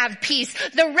to have peace.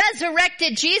 The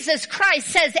resurrected Jesus Christ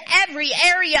says every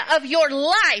area of your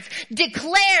life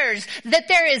declares that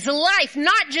there is life,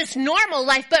 not just normal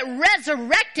life, but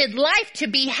resurrected life to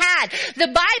be had. The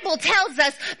Bible tells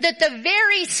us that the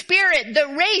very Spirit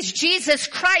that raised Jesus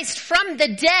Christ from the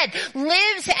dead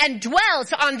lives and dwells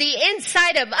on the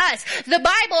inside of us. The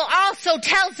Bible also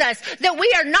tells us that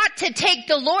we are not to take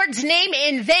the Lord's name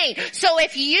in vain. So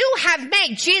if you have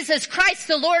made Jesus Christ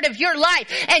the Lord of your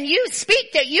life and you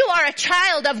speak that you are a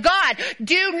child of God,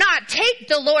 do not take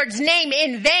the Lord's name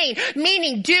in vain,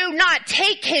 meaning do not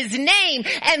take his name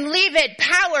and leave it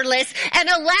powerless and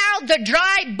allow the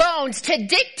dry bones to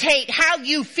dictate how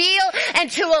you feel,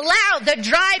 and to allow the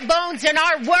dry bones in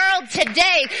our world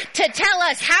today to tell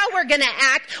us how we're going to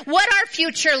act, what our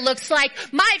future looks like.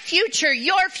 My future,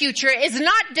 your future is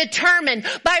not determined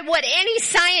by what any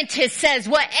scientist says,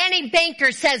 what any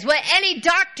banker says, what any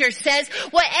doctor says,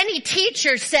 what any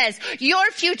teacher says. Your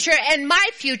future and my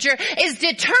future is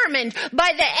determined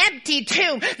by the empty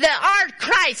tomb that our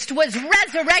Christ was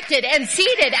resurrected and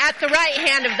seated at the right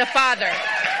hand of the Father.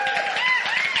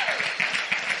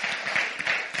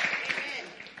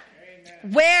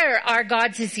 Where are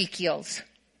God's Ezekiels?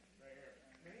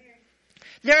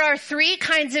 There are three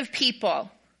kinds of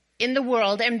people in the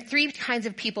world and three kinds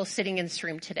of people sitting in this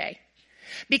room today.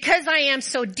 Because I am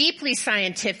so deeply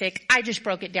scientific, I just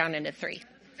broke it down into three.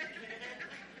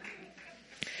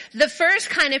 The first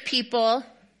kind of people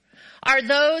are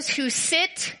those who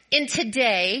sit in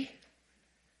today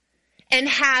and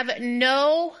have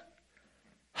no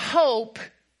hope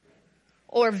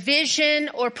or vision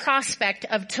or prospect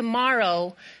of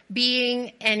tomorrow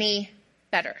being any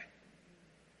better.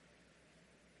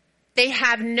 They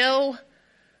have no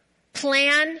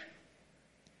plan.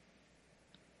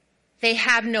 They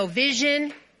have no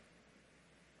vision.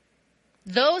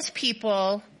 Those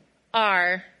people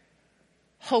are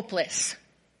hopeless.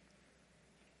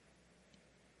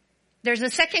 There's a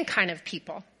second kind of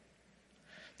people.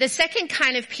 The second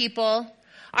kind of people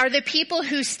are the people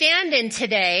who stand in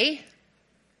today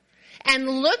and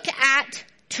look at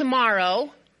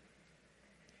tomorrow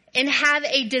and have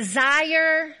a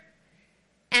desire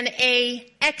and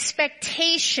a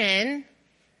expectation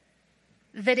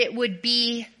that it would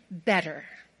be better,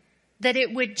 that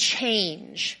it would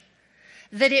change,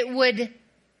 that it would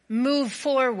move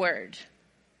forward.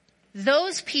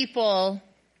 Those people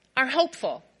are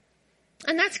hopeful,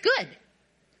 and that's good.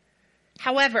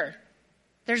 However,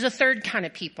 there's a third kind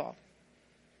of people.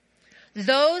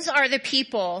 Those are the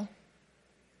people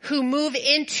who move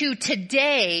into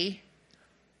today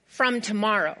from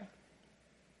tomorrow.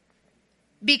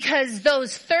 Because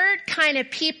those third kind of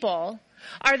people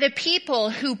are the people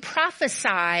who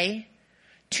prophesy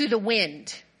to the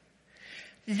wind.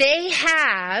 They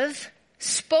have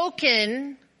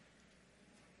spoken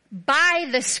by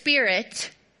the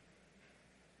Spirit,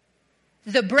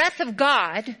 the breath of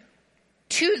God,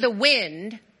 to the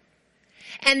wind,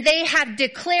 and they have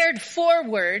declared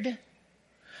forward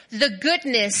the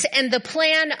goodness and the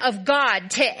plan of God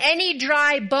to any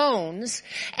dry bones,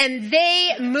 and they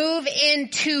move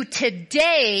into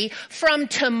today from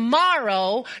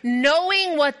tomorrow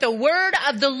knowing what the word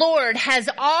of the Lord has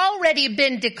already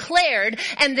been declared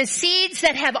and the seeds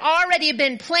that have already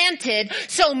been planted.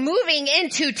 So moving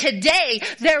into today,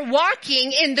 they're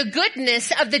walking in the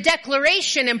goodness of the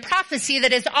declaration and prophecy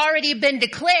that has already been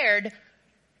declared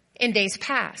in days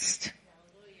past.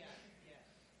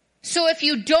 So if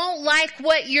you don't like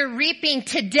what you're reaping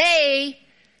today,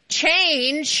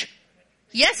 change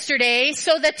yesterday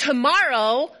so that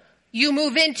tomorrow you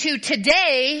move into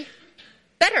today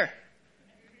better.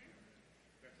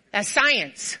 That's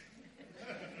science.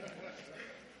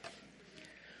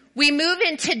 We move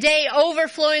in today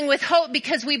overflowing with hope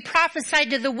because we prophesied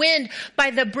to the wind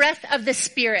by the breath of the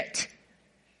Spirit.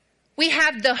 We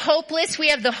have the hopeless, we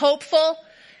have the hopeful,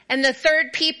 and the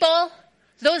third people,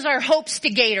 those are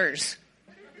Hope-Stigators.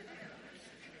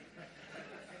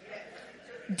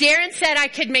 Darren said I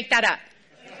could make that up.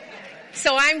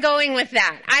 So I'm going with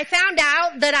that. I found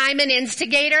out that I'm an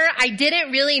instigator. I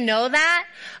didn't really know that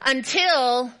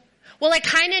until, well, I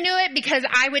kind of knew it because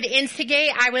I would instigate.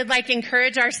 I would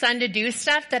encourage our son to do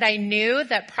stuff that I knew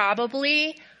that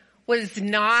probably was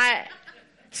not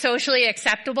socially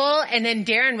acceptable. And then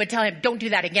Darren would tell him, don't do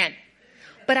that again.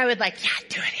 But I would do it.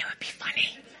 It would be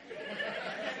funny.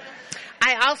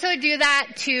 I also do that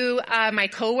to my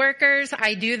coworkers.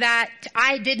 I do that.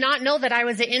 I did not know that I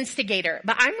was an instigator,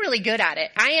 but I'm really good at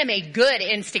it. I am a good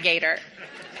instigator.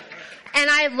 And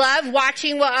I love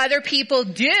watching what other people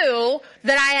do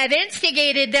that I have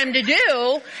instigated them to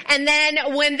do. And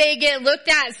then when they get looked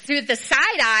at through the side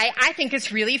eye, I think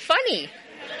it's really funny.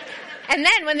 And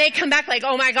then when they come back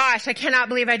oh my gosh, I cannot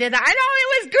believe I did that. I know,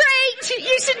 it was great.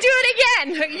 You should do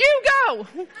it again. You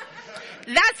go.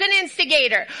 That's an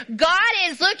instigator. God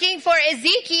is looking for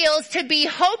Ezekiels to be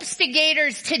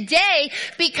Hope-Stigators today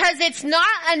because it's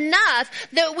not enough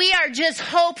that we are just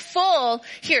hopeful.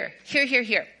 Here.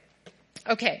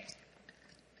 Okay.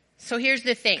 So here's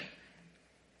the thing.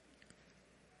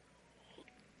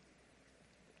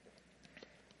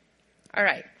 All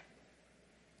right.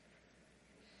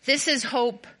 This is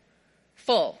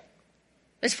hopeful.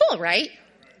 It's full, right?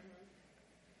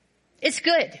 It's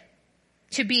good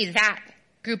to be that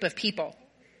group of people.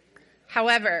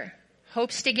 However,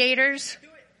 Hope-Stigators,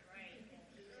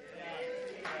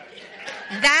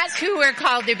 that's who we're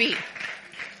called to be.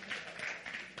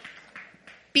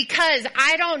 Because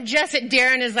I don't just,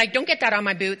 Darren is don't get that on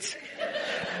my boots.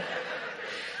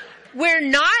 We're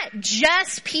not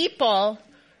just people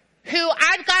who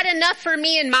I've got enough for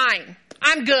me and mine.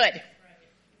 I'm good.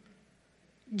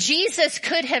 Jesus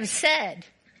could have said,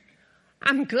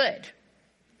 I'm good.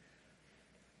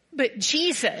 But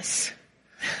Jesus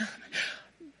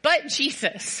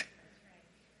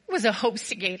was a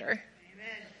Hope-Stigator.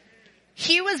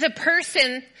 He was a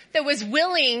person that was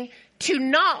willing to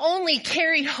not only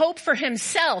carry hope for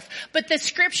himself, but the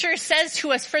scripture says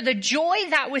to us, for the joy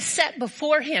that was set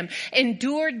before him,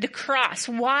 endured the cross.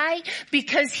 Why?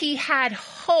 Because he had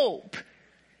hope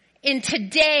in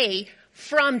today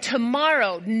from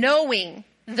tomorrow, knowing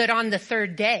that on the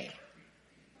third day.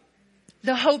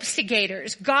 The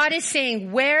Hope-Stigators. God is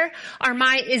saying, where are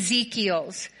my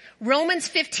Ezekiels? Romans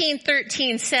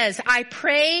 15:13 says, I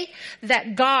pray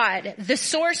that God, the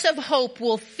source of hope,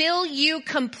 will fill you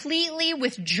completely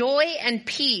with joy and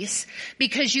peace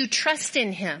because you trust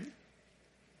in him.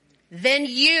 Then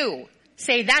you,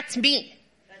 say that's me,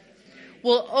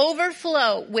 will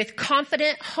overflow with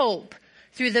confident hope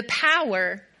through the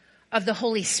power of the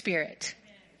Holy Spirit.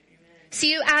 So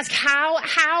you ask,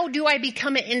 how do I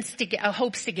become a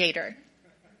Hope-Stigator?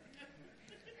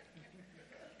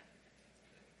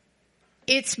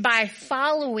 It's by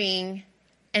following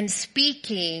and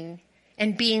speaking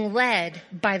and being led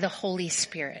by the Holy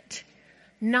Spirit,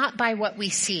 not by what we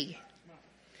see.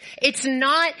 It's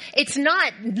not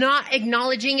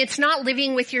acknowledging, it's not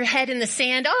living with your head in the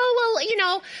sand. Oh,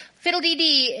 well,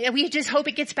 fiddle-dee-dee, we just hope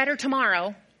it gets better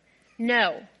tomorrow.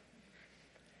 No.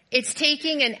 It's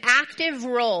taking an active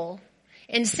role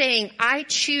in saying, I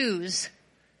choose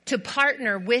to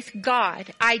partner with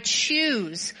God. I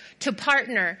choose to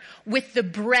partner with the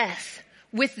breath,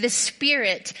 with the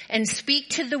Spirit, and speak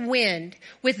to the wind,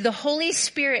 with the Holy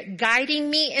Spirit guiding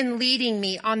me and leading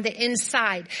me on the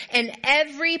inside. And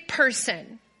every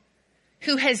person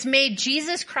who has made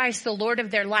Jesus Christ the Lord of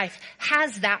their life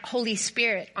has that Holy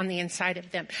Spirit on the inside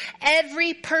of them.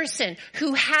 Every person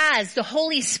who has the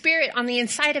Holy Spirit on the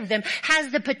inside of them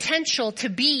has the potential to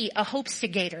be a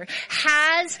Hope-Stigator,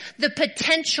 has the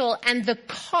potential and the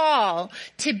call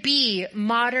to be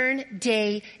modern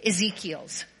day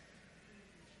Ezekiels.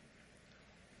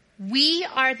 We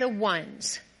are the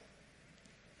ones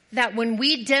that when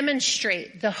we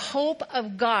demonstrate the hope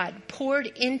of God poured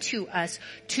into us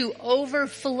to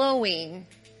overflowing,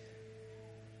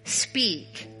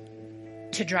 speak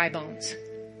to dry bones.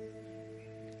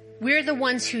 We're the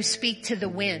ones who speak to the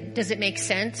wind. Does it make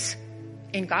sense?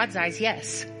 In God's eyes,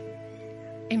 yes.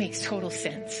 It makes total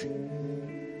sense.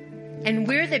 And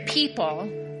we're the people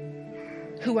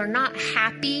who are not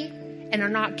happy and are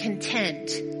not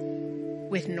content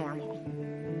with normal.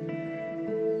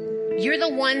 You're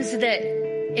the ones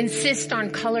that insist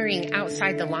on coloring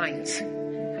outside the lines.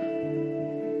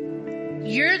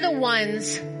 You're the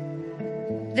ones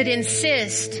that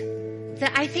insist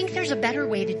that I think there's a better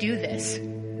way to do this.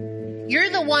 You're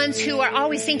the ones who are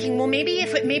always thinking, well, maybe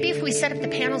if we set up the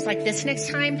panels like this next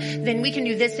time, then we can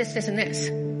do this, and this.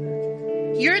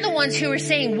 You're the ones who are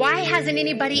saying, why hasn't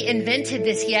anybody invented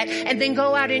this yet? And then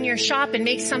go out in your shop and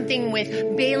make something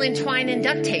with baling twine and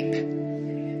duct tape.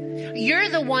 You're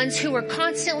the ones who are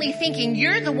constantly thinking,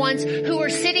 you're the ones who are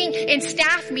sitting in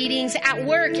staff meetings at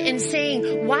work and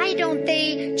saying, why don't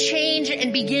they change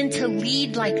and begin to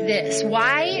lead like this?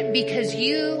 Why? Because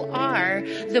you are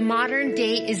the modern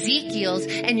day Ezekiels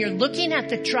and you're looking at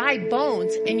the dry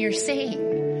bones and you're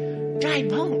saying, dry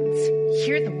bones,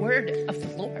 hear the word of the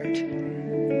Lord.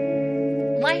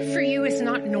 Life for you is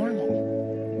not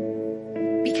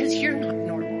normal because you're not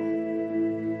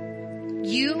normal.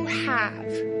 You have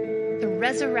the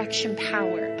resurrection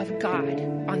power of God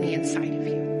on the inside of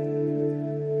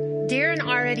you. Darren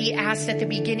already asked at the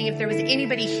beginning if there was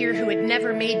anybody here who had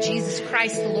never made Jesus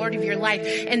Christ the Lord of your life.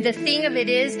 And the thing of it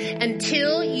is,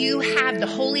 until you have the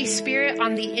Holy Spirit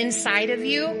on the inside of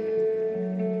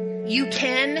you, you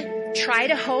can try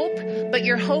to hope, but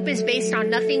your hope is based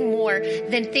on nothing more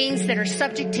than things that are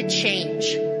subject to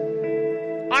change.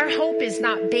 Our hope is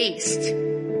not based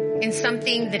in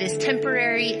something that is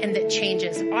temporary and that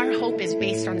changes. Our hope is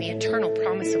based on the eternal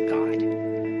promise of God.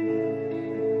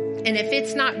 And if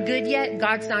it's not good yet,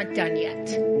 God's not done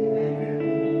yet.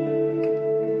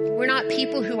 We're not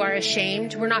people who are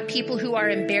ashamed. We're not people who are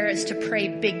embarrassed to pray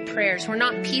big prayers. We're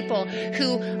not people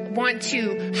who want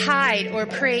to hide or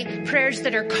pray prayers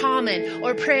that are common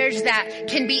or prayers that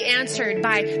can be answered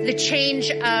by the change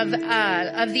of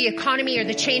the economy or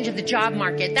the change of the job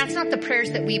market. That's not the prayers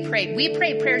that we pray. We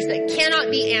pray prayers that cannot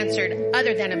be answered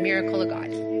other than a miracle of God.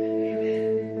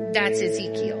 That's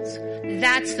Ezekiel's.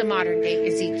 That's the modern day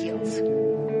Ezekiel's.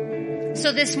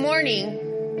 So this morning,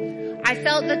 I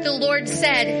felt that the Lord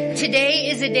said,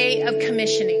 today is a day of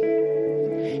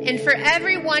commissioning. And for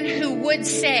everyone who would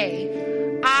say,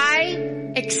 I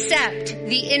accept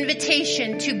the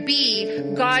invitation to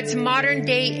be God's modern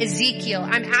day Ezekiel,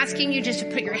 I'm asking you just to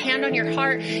put your hand on your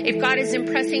heart. If God is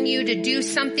impressing you to do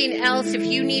something else, if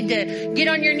you need to get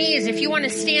on your knees, if you want to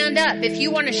stand up, if you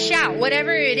want to shout,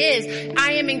 whatever it is,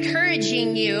 I am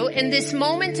encouraging you in this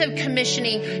moment of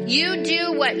commissioning. You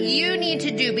do what you need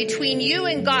to do between you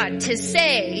and God to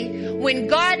say, when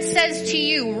God says to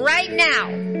you right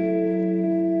now,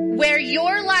 where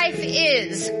your life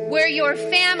is, where your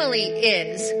family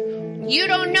is, you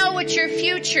don't know what your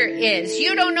future is.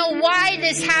 You don't know why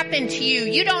this happened to you.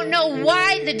 You don't know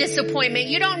why the disappointment.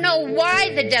 You don't know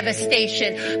why the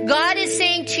devastation. God is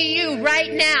saying to you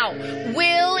right now,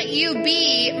 will you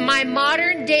be my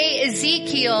modern day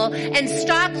Ezekiel and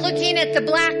stop looking at the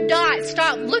black dot,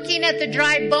 stop looking at the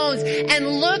dry bones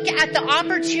and look at the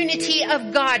opportunity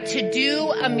of God to do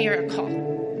a miracle?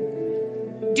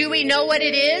 Do we know what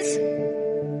it is?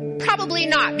 Probably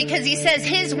not, because he says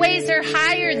his ways are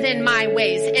higher than my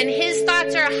ways and his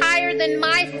thoughts are higher than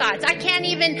my thoughts. I can't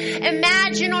even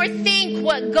imagine or think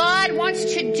what God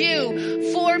wants to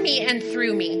do for me and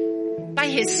through me by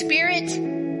his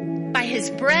Spirit, by his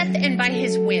breath, and by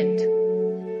his wind.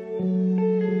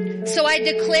 So I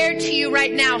declare to you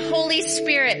right now, Holy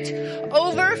Spirit,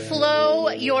 overflow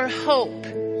your hope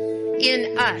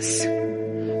in us.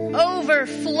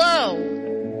 Overflow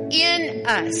in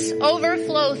us,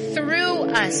 overflow through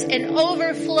us, and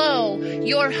overflow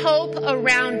your hope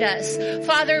around us.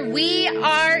 Father, we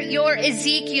are your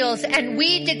Ezekiels, and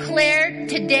we declare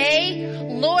today,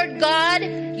 Lord God,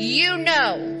 you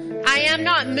know, I am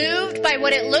not moved by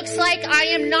what it looks like. I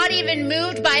am not even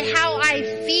moved by how I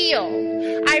feel.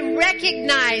 I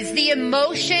recognize the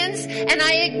emotions and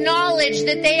I acknowledge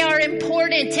that they are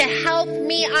important to help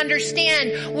me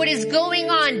understand what is going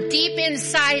on deep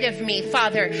inside of me,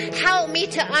 Father. Help me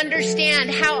to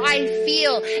understand how I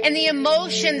feel and the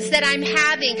emotions that I'm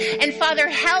having. And Father,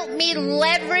 help me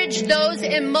leverage those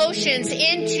emotions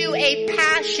into a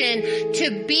passion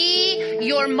to be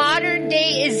your modern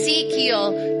day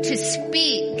Ezekiel, to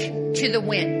speak to the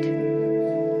wind.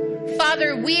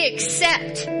 Father, we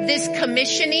accept this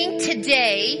commissioning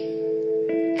today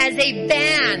as a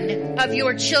band of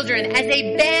your children, as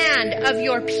a band of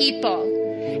your people.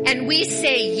 And we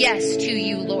say yes to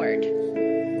you, Lord.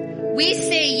 We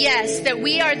say yes, that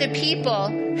we are the people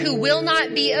who will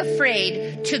not be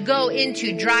afraid to go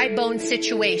into dry bone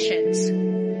situations.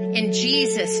 In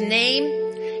Jesus' name.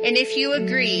 And if you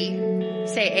agree,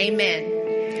 say amen.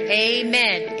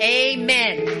 Amen.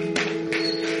 Amen.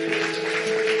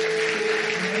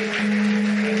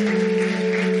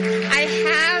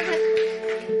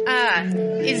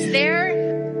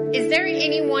 Is there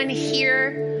anyone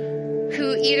here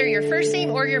who either your first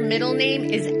name or your middle name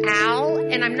is Al?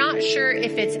 And I'm not sure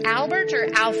if it's Albert or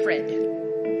Alfred.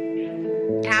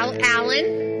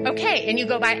 Alan? Okay, and you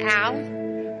go by Al?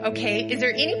 Okay, is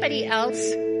there anybody else?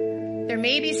 There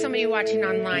may be somebody watching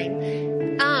online.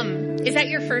 Is that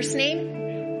your first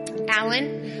name?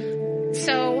 Alan?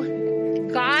 So,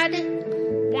 God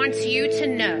wants you to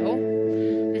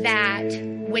know that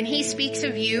when he speaks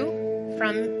of you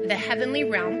from the heavenly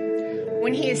realm,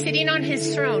 when he is sitting on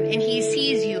his throne and he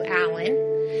sees you,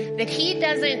 Alan, that he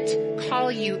doesn't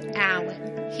call you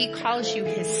Alan. He calls you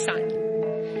his son.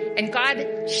 And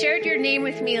God shared your name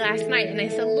with me last night, and I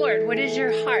said, Lord, what is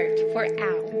your heart for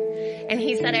Al? And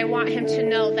he said, I want him to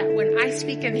know that when I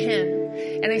speak of him,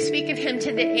 and I speak of him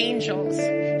to the angels,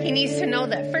 he needs to know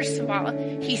that, first of all,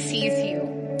 he sees you,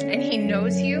 and he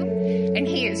knows you, and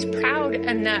he is proud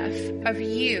enough of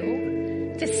you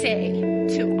to say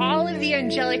to all of the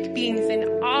angelic beings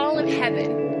in all of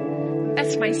heaven,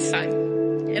 that's my son,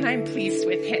 and I'm pleased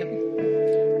with him.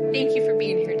 Thank you for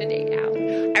being here today, Al.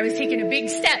 I was taking a big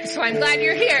step, so I'm glad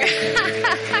you're here.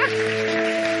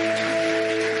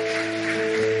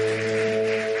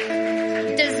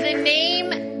 Does the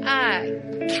name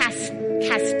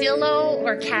Castillo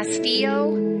or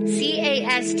Castillo,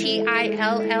 Castillo,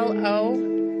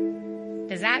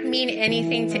 does that mean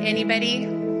anything to anybody?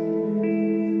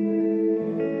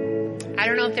 I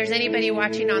don't know if there's anybody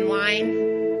watching online.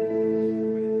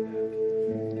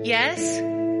 Yes?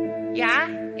 Yeah?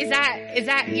 Is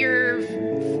that your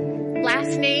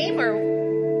last name or?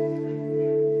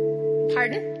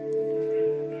 Pardon?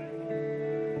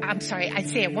 I'm sorry, I'd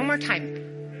say it one more time.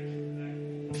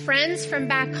 Friends from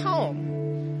back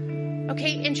home.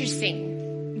 Okay, interesting.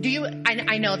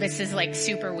 I know this is like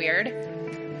super weird,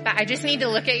 but I just need to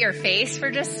look at your face for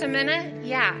just a minute.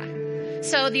 Yeah.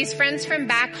 So these friends from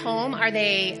back home, are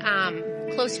they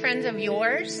close friends of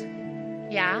yours?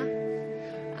 Yeah.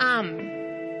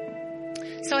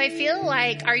 So I feel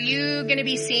like, are you going to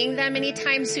be seeing them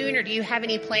anytime soon, or do you have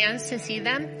any plans to see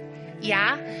them?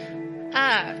 Yeah.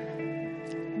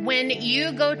 When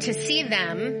you go to see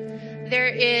them, there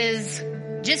is,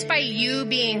 just by you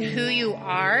being who you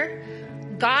are,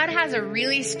 God has a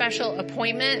really special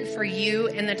appointment for you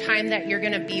in the time that you're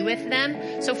going to be with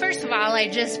them. So first of all, I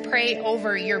just pray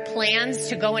over your plans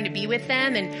to go and to be with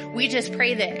them. And we just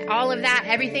pray that all of that,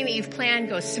 everything that you've planned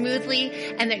goes smoothly,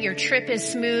 and that your trip is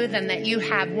smooth, and that you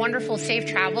have wonderful, safe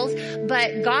travels.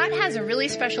 But God has a really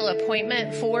special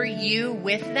appointment for you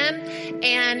with them.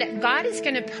 And God is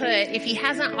going to put, if he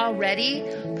hasn't already,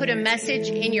 put a message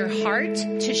in your heart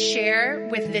to share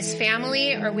with this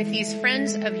family or with these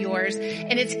friends of yours.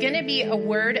 And it's going to be a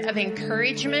word of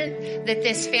encouragement that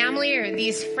this family or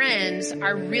these friends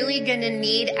are really going to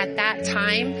need at that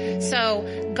time.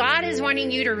 So God is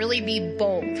wanting you to really be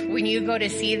bold when you go to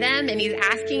see them, and he's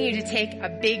asking you to take a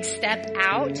big step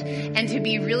out and to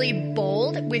be really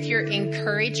bold with your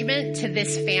encouragement to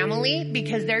this family,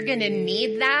 because they're going to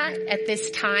need that at this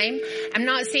time. I'm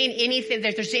not saying anything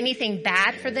that there's anything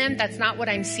bad for them. That's not what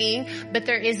I'm seeing, but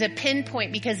there is a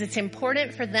pinpoint, because it's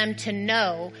important for them to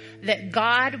know that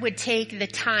God would take the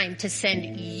time to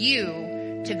send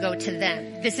you to go to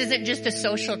them. This isn't just a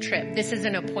social trip. This is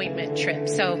an appointment trip.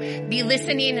 So be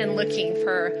listening and looking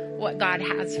for what God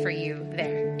has for you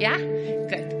there. Yeah?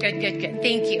 Good.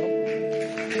 Thank you.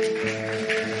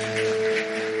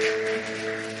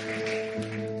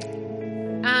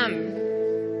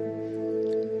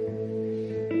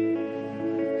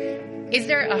 Is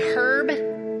there a Herb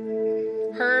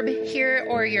here,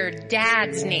 or your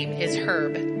dad's name is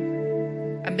Herb?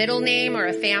 A middle name or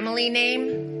a family name?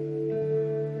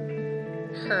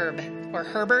 Herb or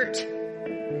Herbert?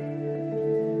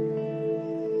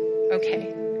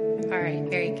 Okay. All right.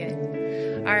 Very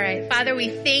good. All right. Father, we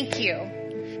thank you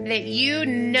that you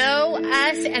know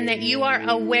us and that you are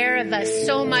aware of us,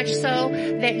 so much so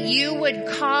that you would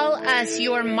call us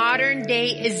your modern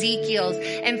day Ezekiels.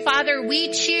 And Father,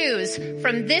 we choose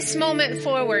from this moment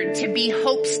forward to be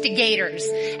Hope-Stigators.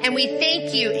 And we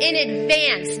thank you in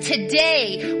advance.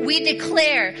 Today, we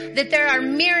declare that there are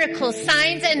miracles,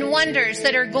 signs, and wonders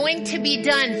that are going to be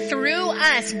done through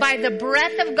us by the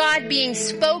breath of God being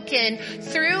spoken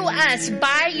through us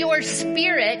by your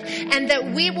Spirit, and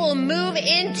that we will move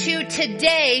into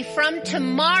today from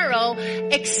tomorrow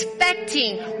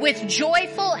expecting with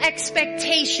joyful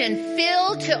expectation,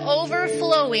 filled to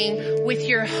overflowing with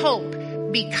your hope,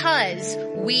 because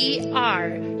we are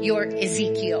your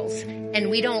Ezekiels. And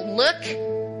we don't look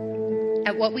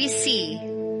at what we see,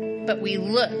 but we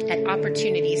look at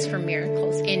opportunities for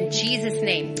miracles. In Jesus'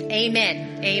 name,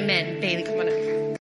 amen. Amen. Bailey, come on up.